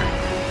man-eater.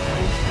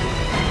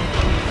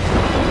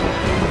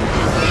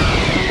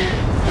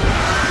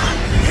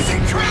 It's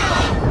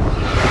incredible!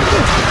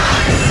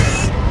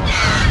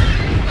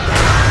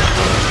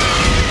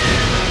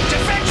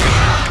 Defend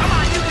yourself! Come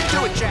on, you can do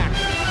it, Jack!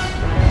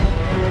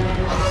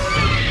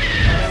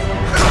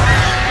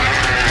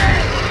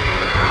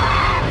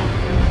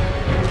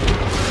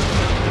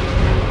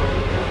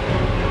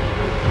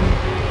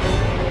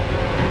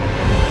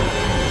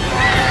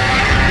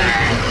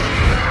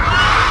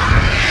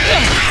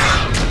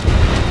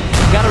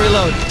 Gotta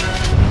reload.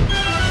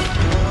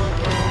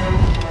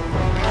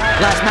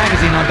 Last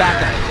magazine on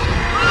backup.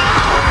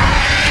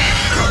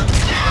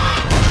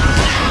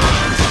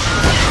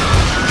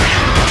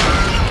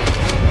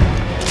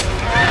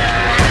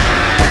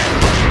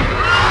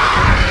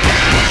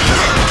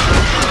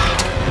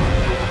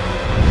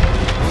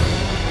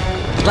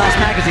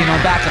 team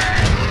on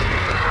backup.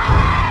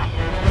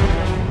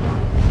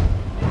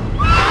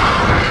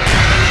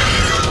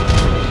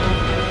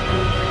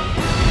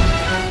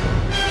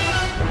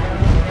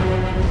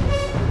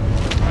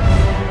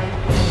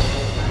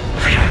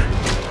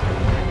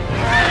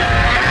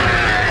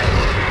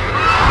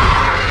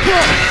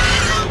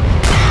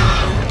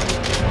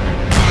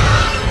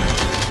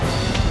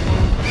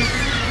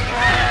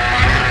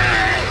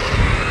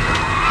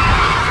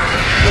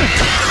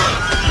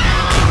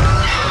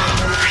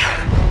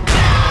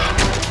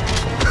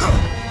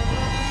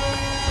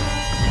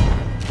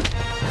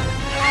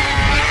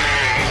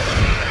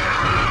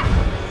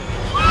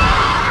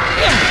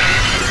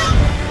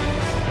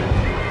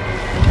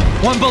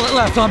 One bullet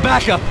left on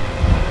backup.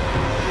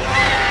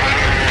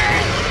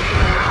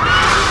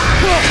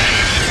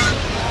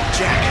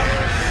 Jack,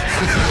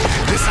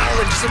 this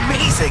island is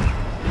amazing.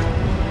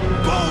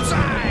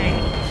 Bullseye!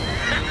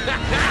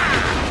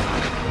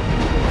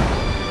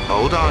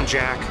 Hold on,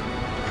 Jack.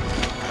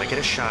 Can I get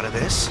a shot of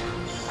this?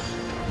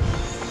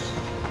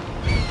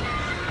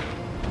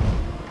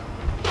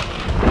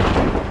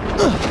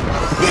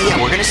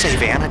 Yeah, we're gonna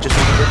save Anne. I just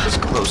want to get this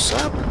close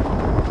up.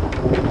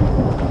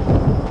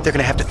 They're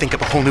gonna have to think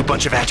up a whole new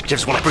bunch of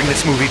adjectives when I bring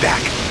this movie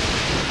back.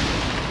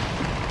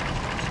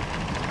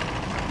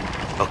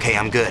 Okay,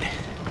 I'm good.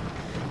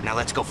 Now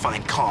let's go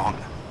find Kong.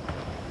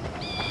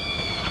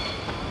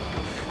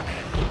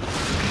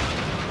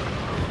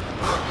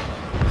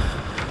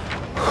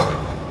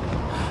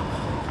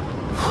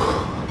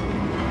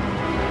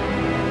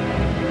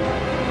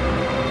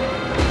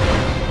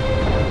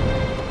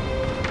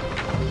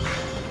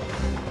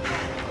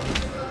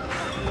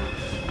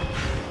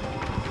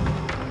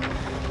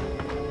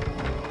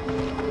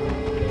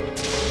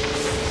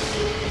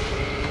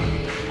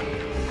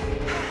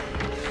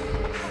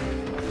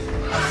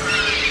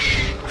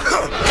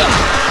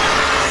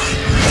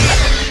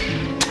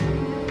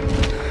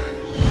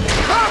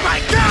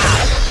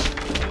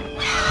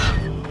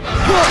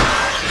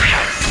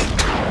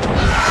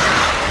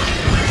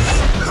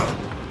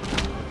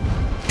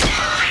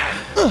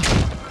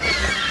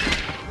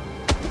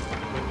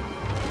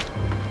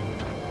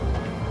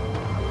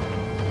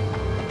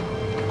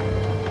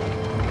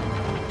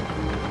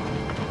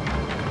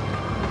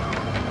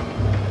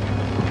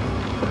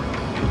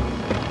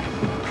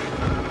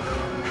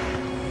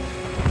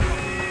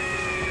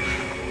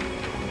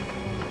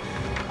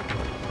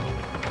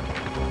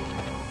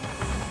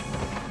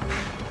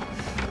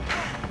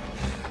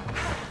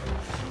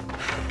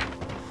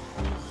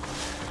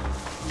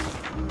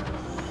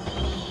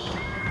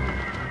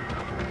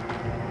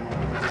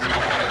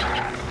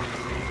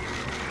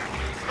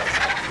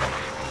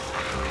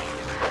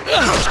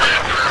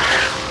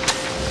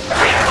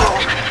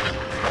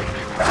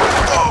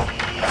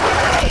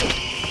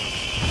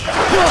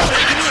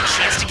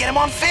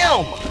 On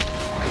film!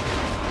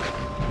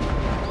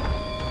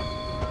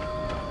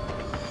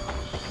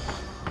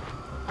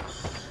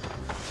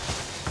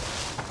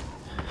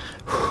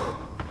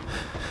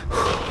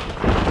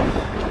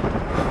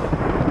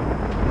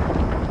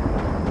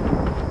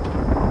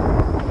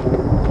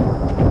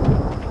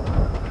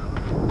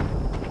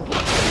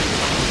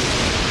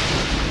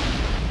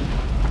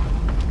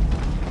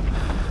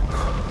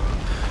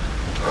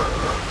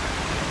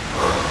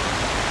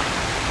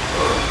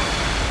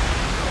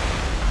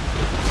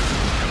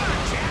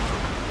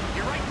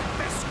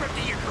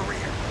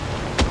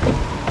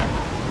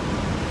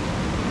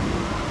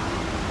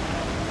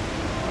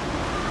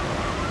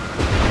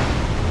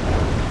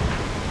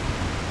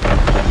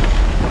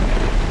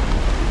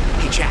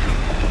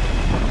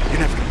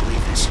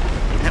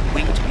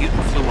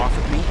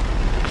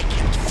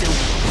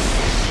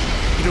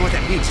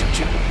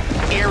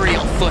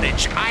 Aerial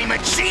footage. I'm a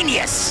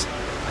genius!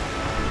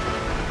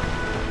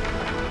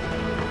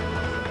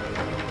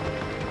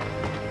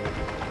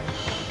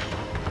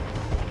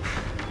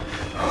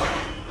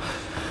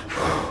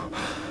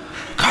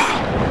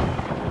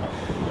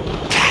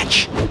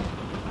 Catch!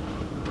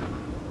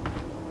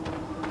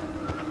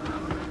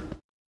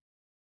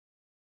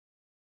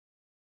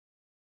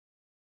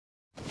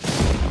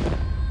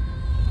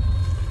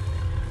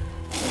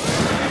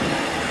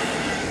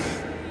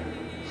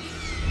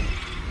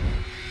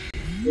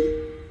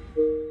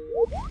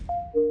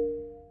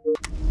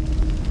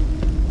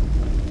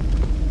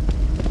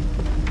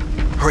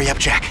 Hurry up,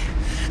 Jack.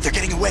 They're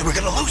getting away. We're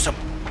gonna lose them.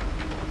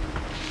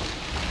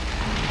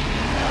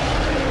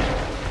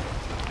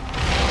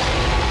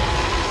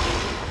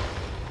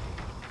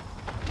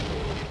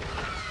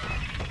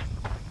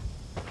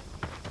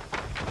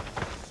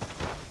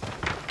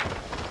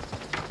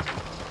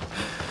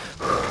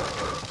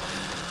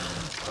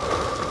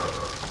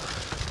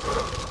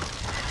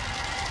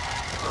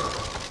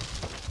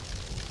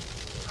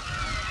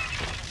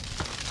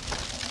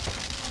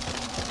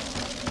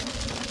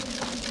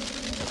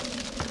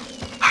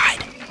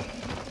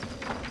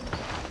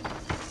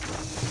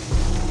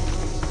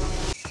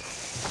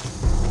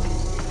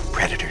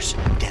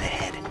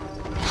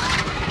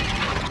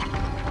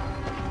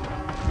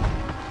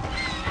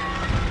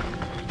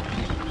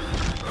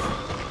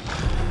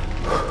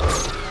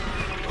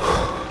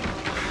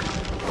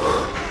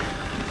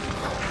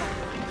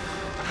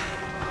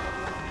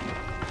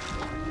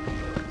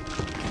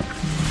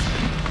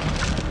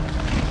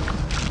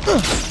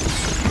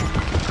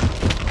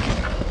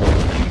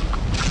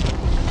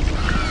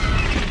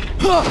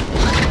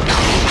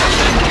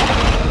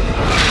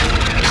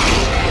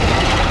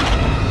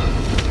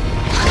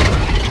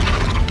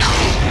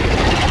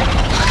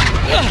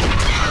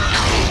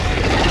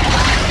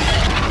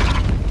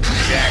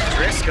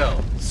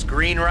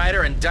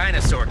 Screenwriter and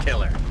dinosaur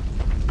killer.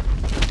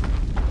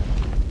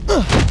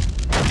 4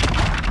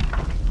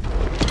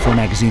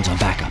 magazines on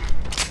backup.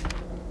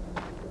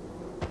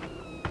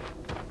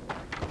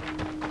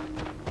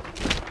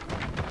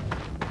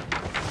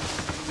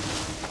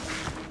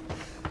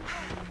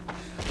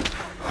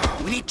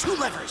 We need 2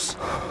 levers.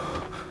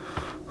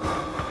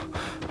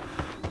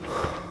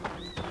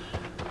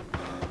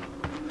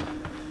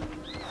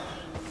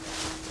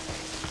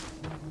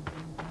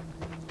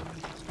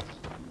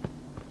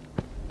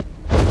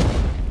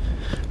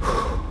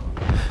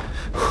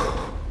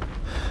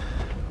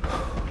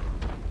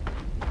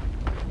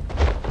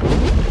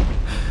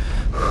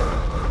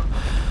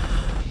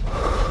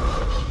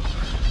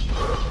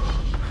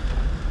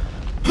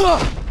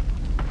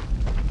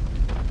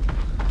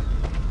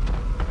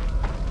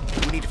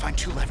 We need to find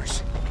 2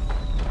 levers.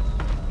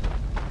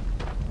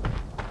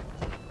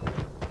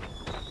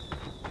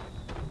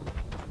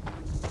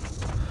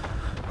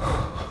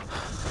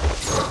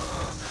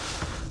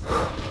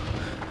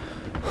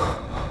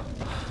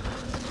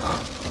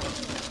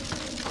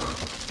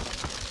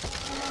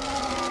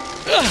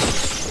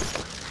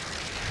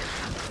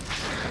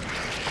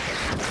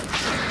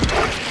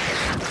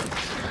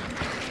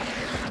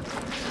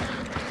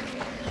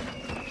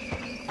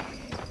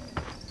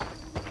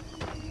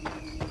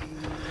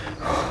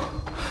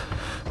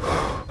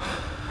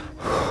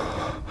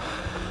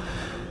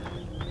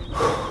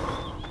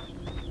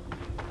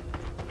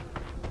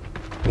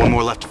 One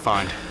more left to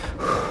find.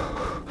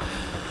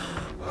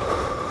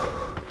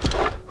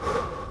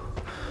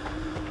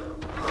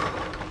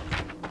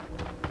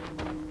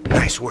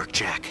 Nice work,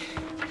 Jack.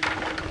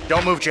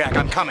 Don't move, Jack.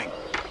 I'm coming.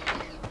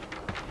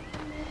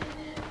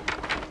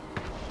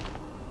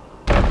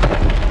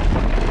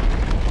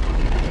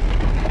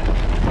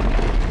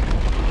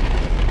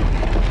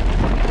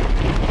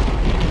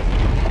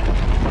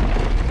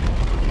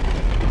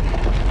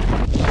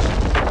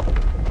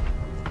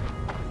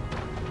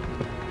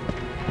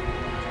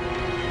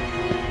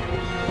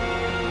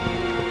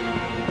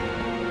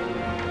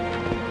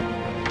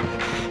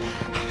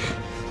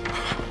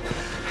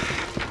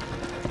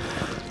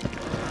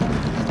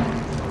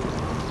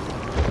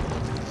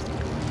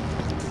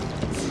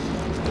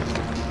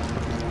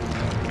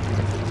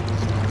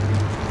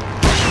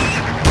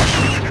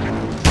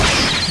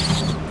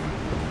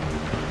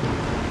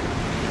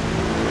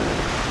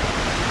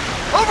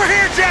 Over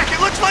here, Jack! It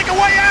looks like a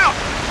way out!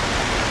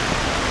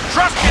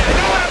 Trust me, I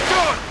know what I'm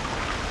doing!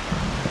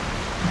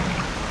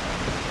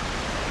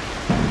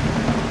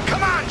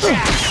 Come on,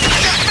 Jack!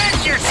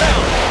 Defend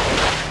yourself!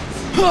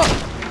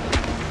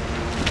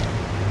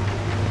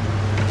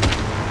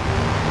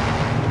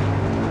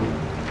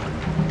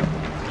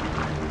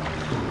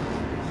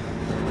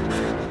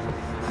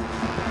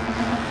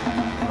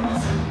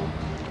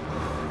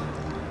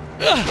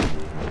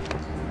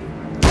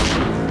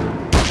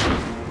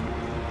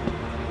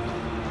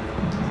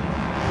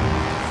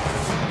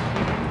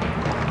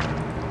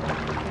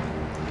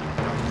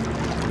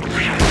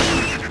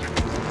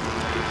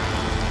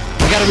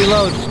 Gotta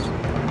reload.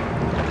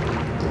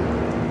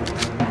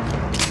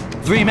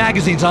 3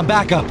 magazines on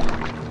backup.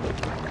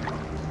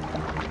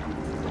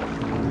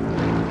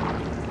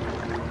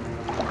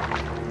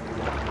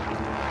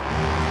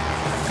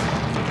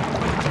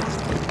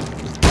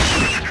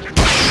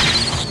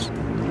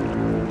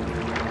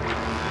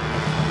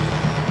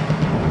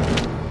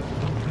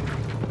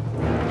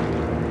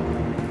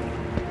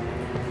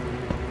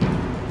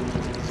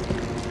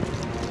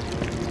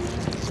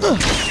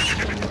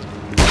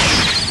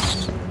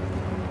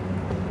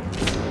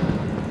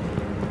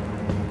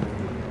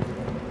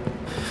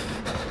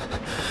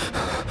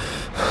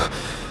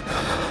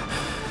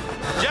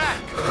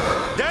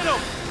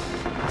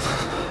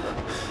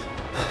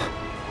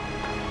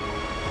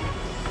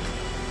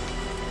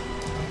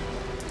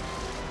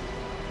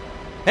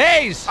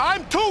 Hayes!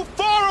 I'm too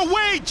far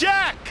away,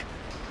 Jack!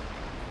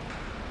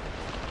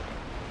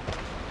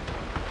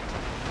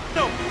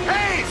 No,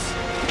 Hayes!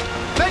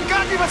 Thank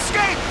God you've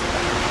escaped!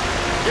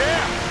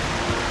 Yeah,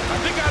 I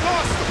think I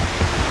lost him.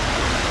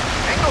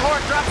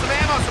 Englehort dropped some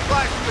ammo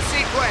supplies from the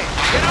seaplane.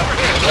 Get over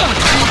here!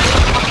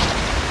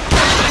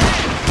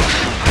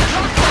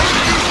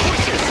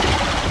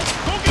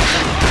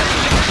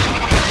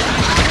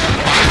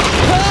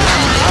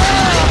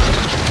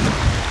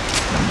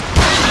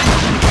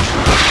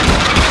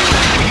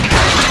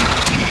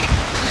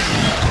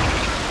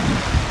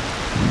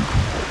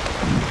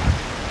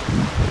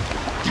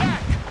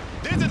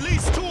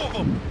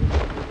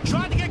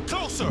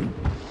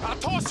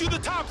 You the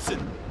Thompson.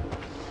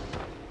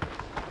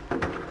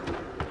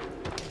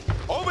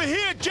 Over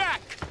here,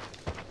 Jack.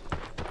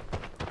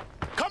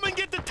 Come and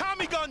get the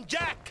Tommy gun,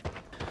 Jack.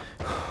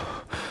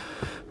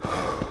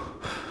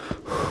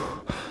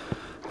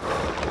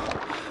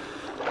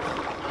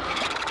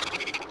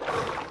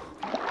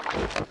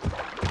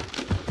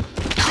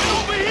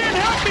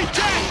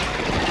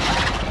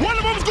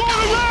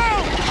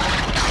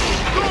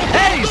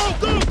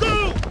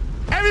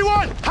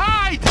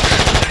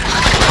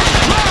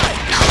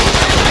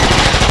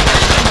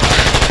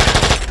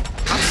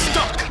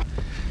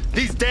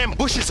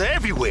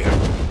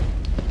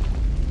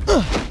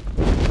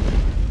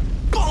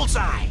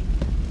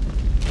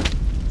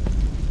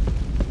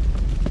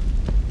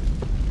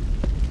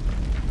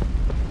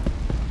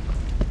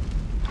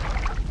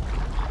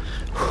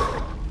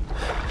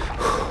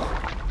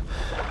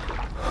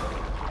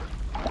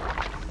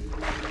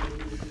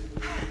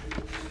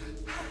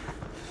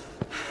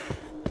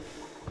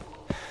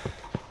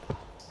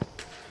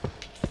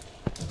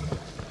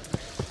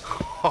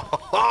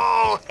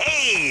 Oh,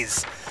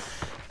 Hayes!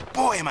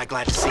 Boy, am I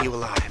glad to see you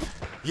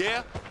alive.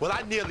 Yeah? Well,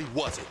 I nearly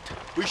wasn't.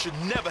 We should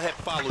never have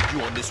followed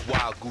you on this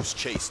wild goose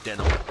chase,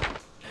 Denham.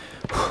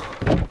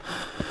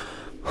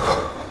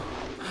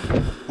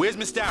 Where's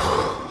Miss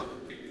Darrow?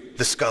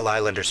 The Skull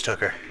Islanders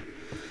took her.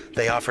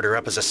 They offered her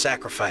up as a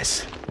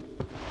sacrifice.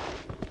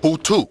 Who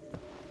to?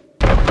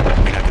 You're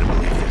not gonna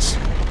believe this.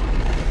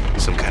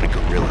 Some kind of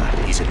gorilla.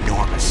 He's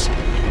enormous.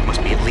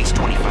 Must be at least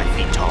 25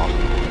 feet tall.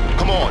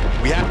 Come on,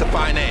 we have to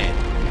find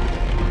Anne.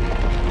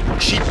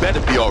 She better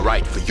be all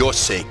right for your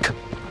sake.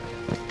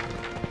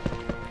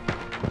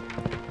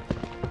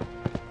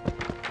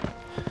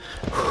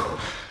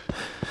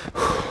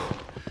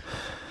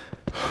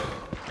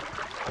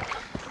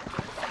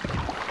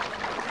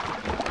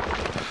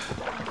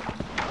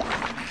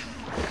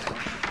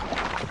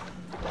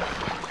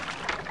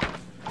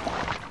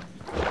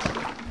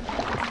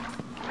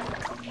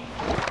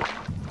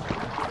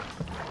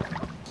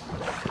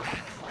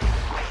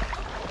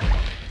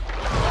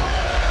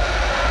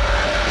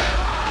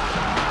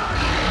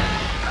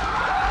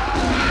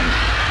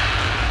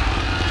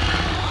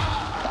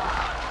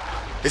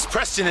 It's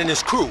Preston and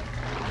his crew.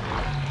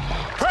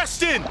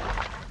 Preston!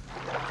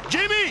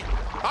 Jimmy!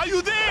 Are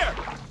you there?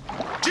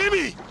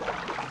 Jimmy!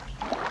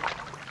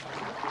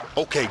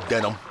 Okay,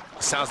 Denham.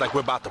 It sounds like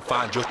we're about to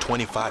find your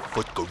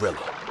 25-foot gorilla.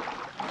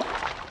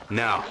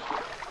 No.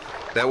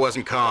 That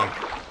wasn't Kong.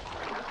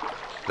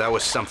 That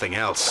was something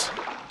else.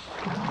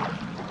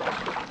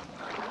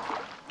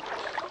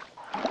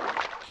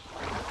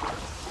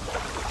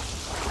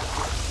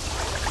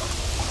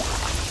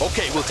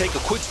 Okay, we'll take a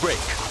quick break.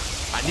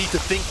 I need to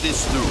think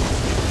this through.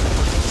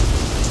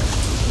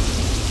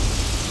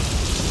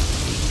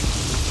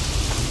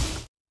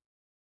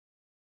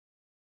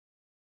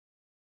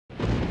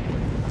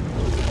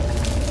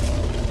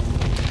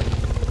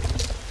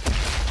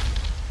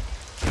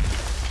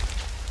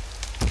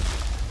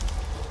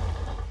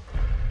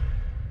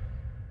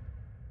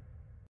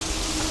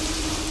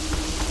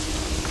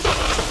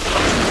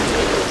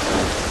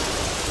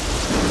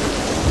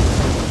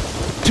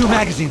 Two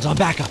magazines on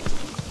backup.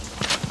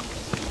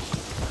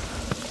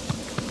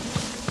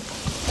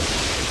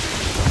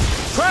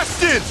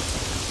 Preston!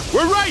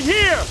 We're right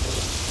here!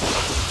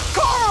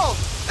 Carl!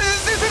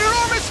 There's an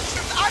enormous...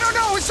 I don't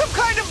know, some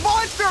kind of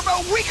monster,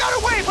 but we got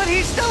away, but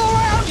he's still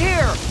around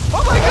here!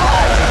 Oh my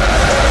God!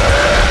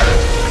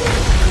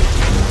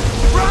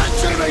 Run,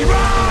 Jimmy,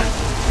 run!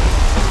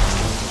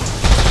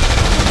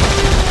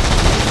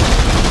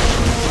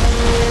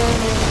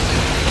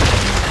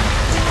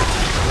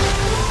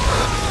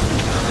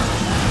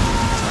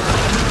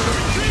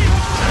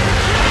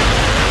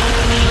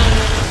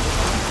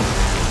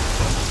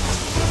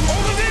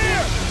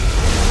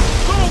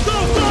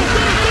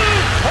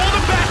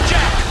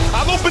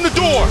 Open the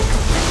door!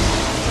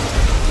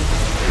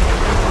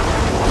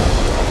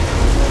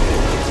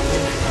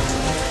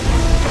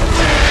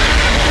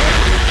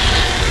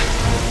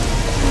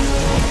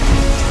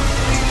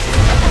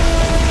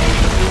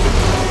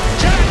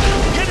 Jack,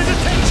 get his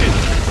attention!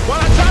 While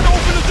I try to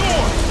open the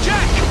door!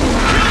 Jack, kill the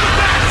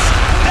bats!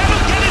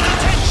 That'll get his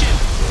attention!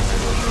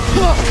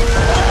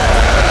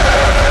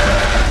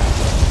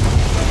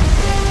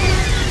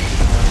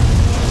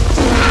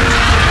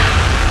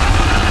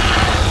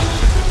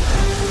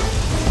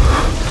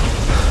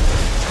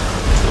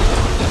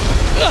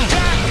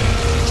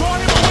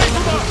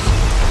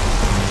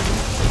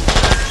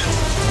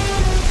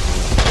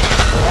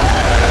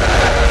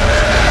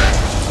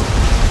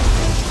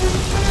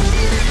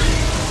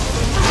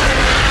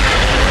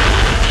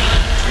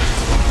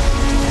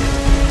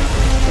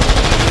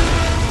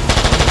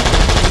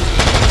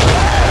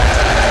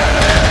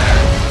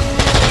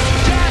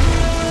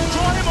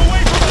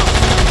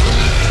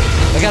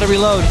 Gotta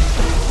reload.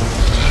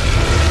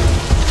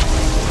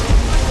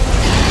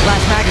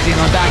 Last magazine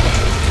on backup.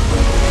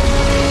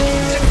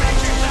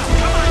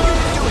 Come on, you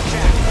can do it,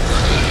 Jack!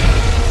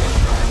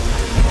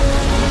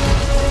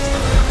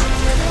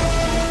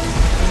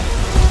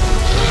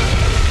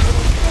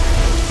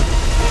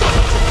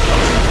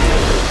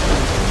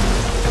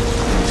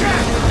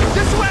 Jack!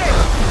 This way!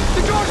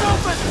 The door's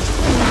open!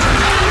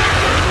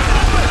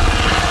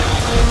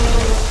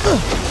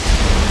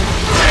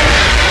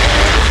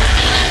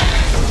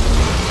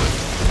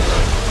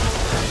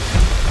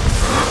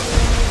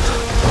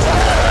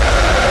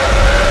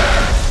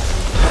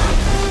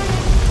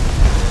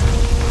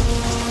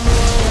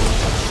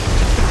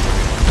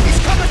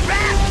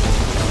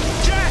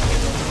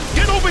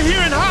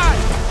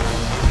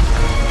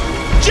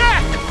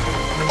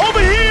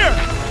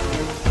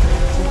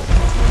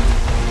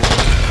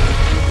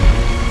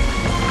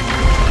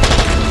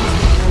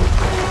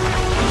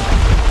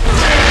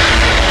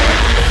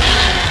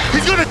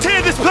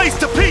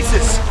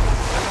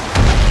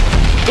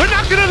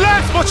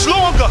 Much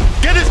longer!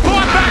 Get as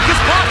far back as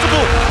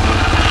possible!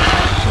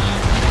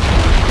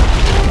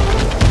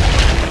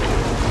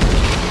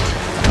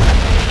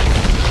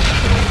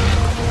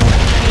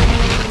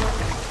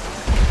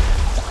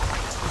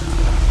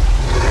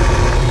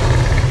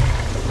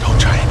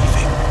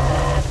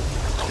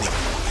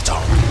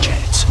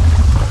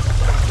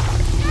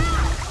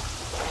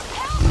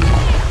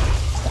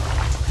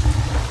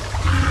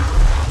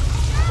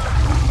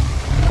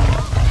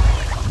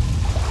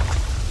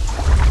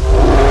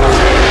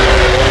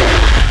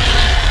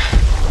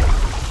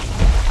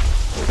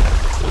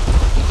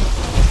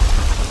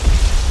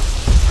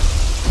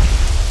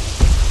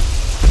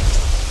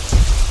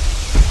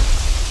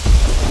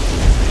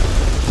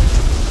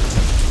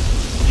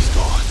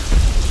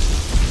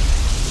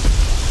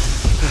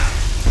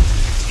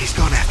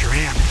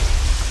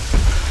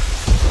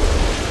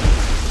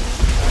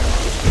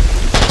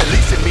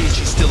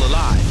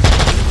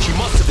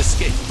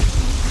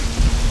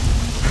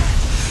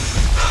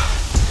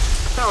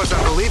 was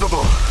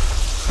unbelievable.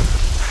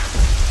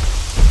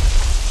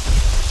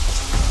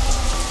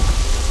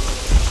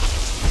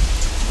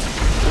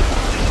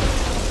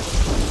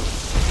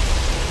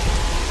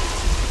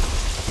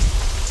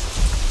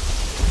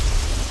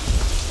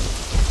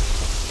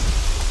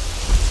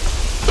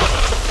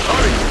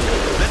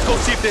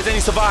 See if there's any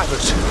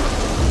survivors.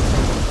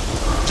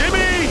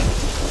 Jimmy!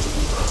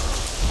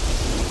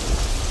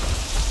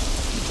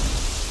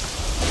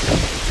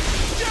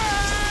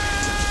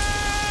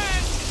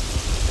 Jack!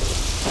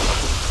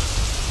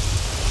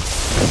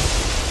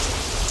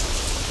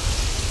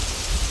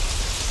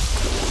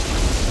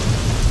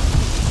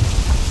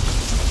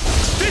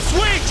 This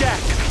way,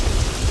 Jack!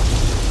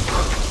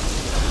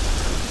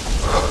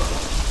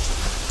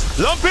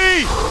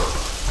 Lumpy!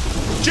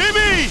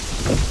 Jimmy!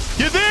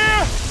 You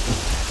there?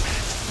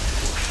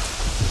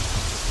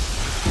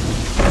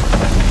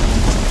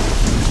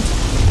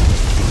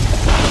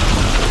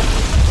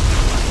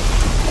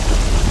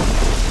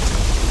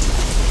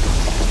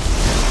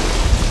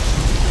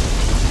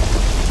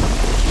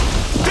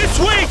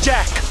 Way,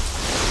 Jack!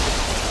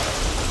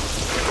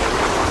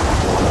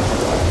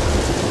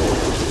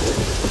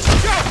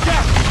 Go,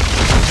 Jack!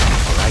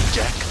 All right,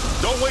 Jack.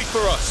 Don't wait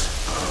for us.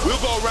 We'll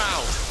go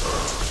around.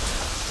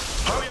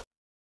 Hurry up.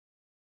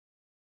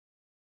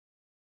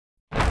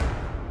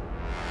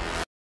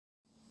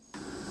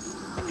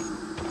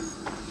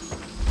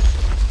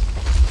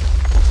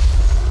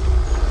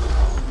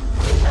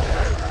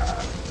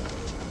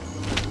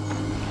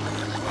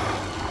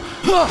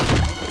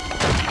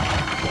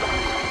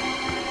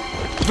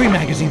 Three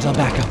magazines on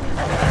backup.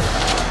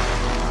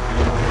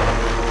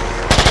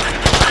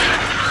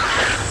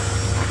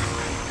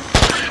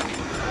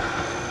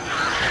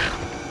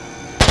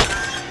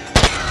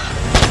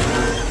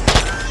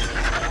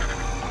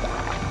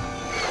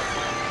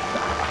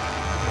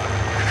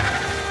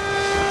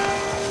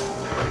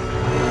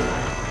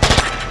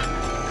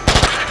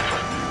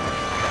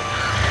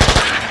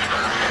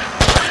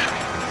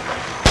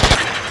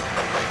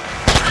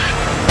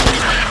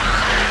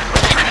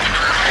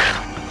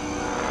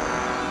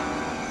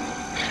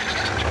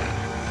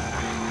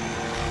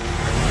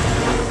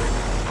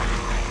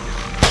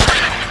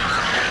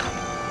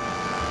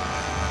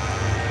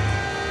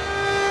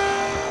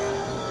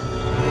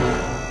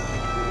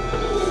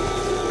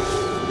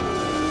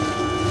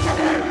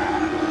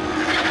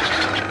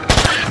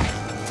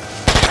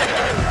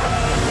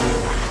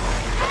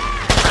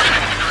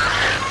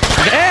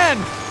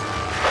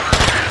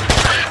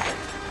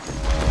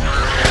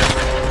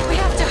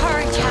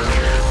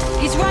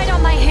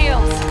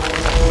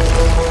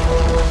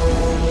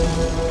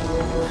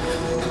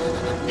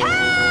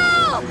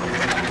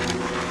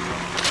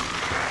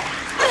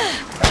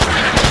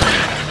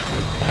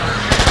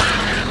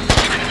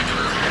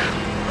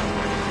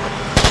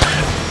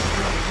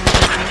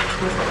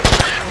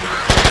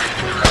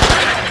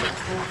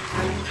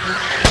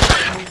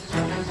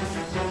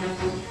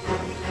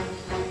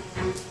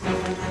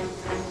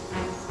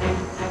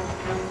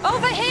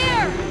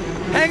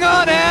 Hang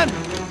on, Ann!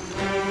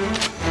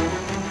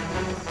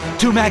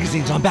 2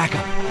 magazines on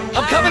backup.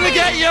 I'm coming to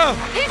get you!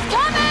 He's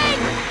coming!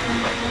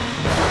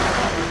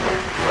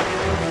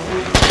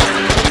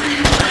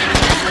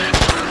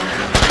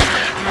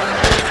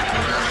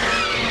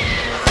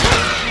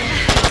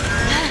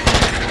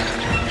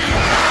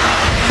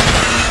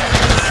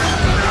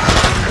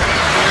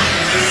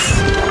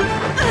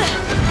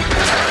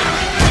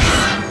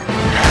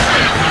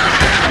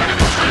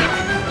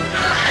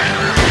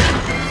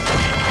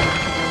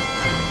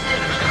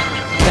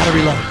 Gotta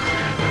reload.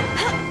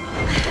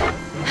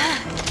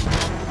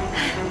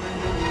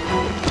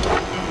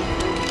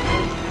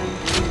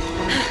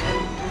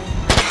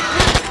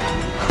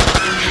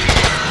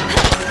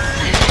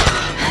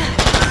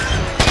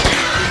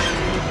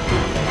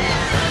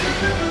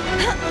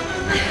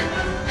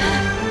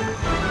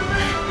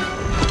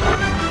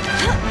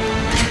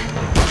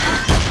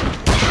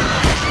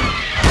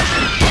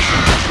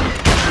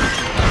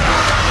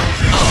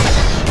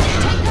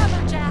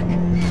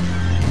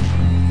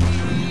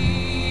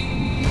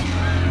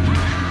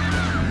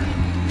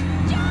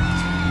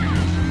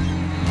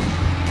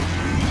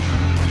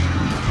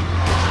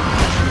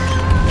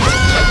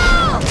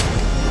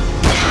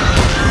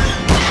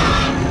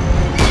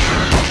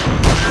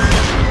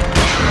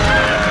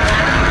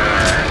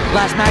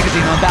 Last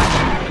magazine on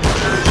backup.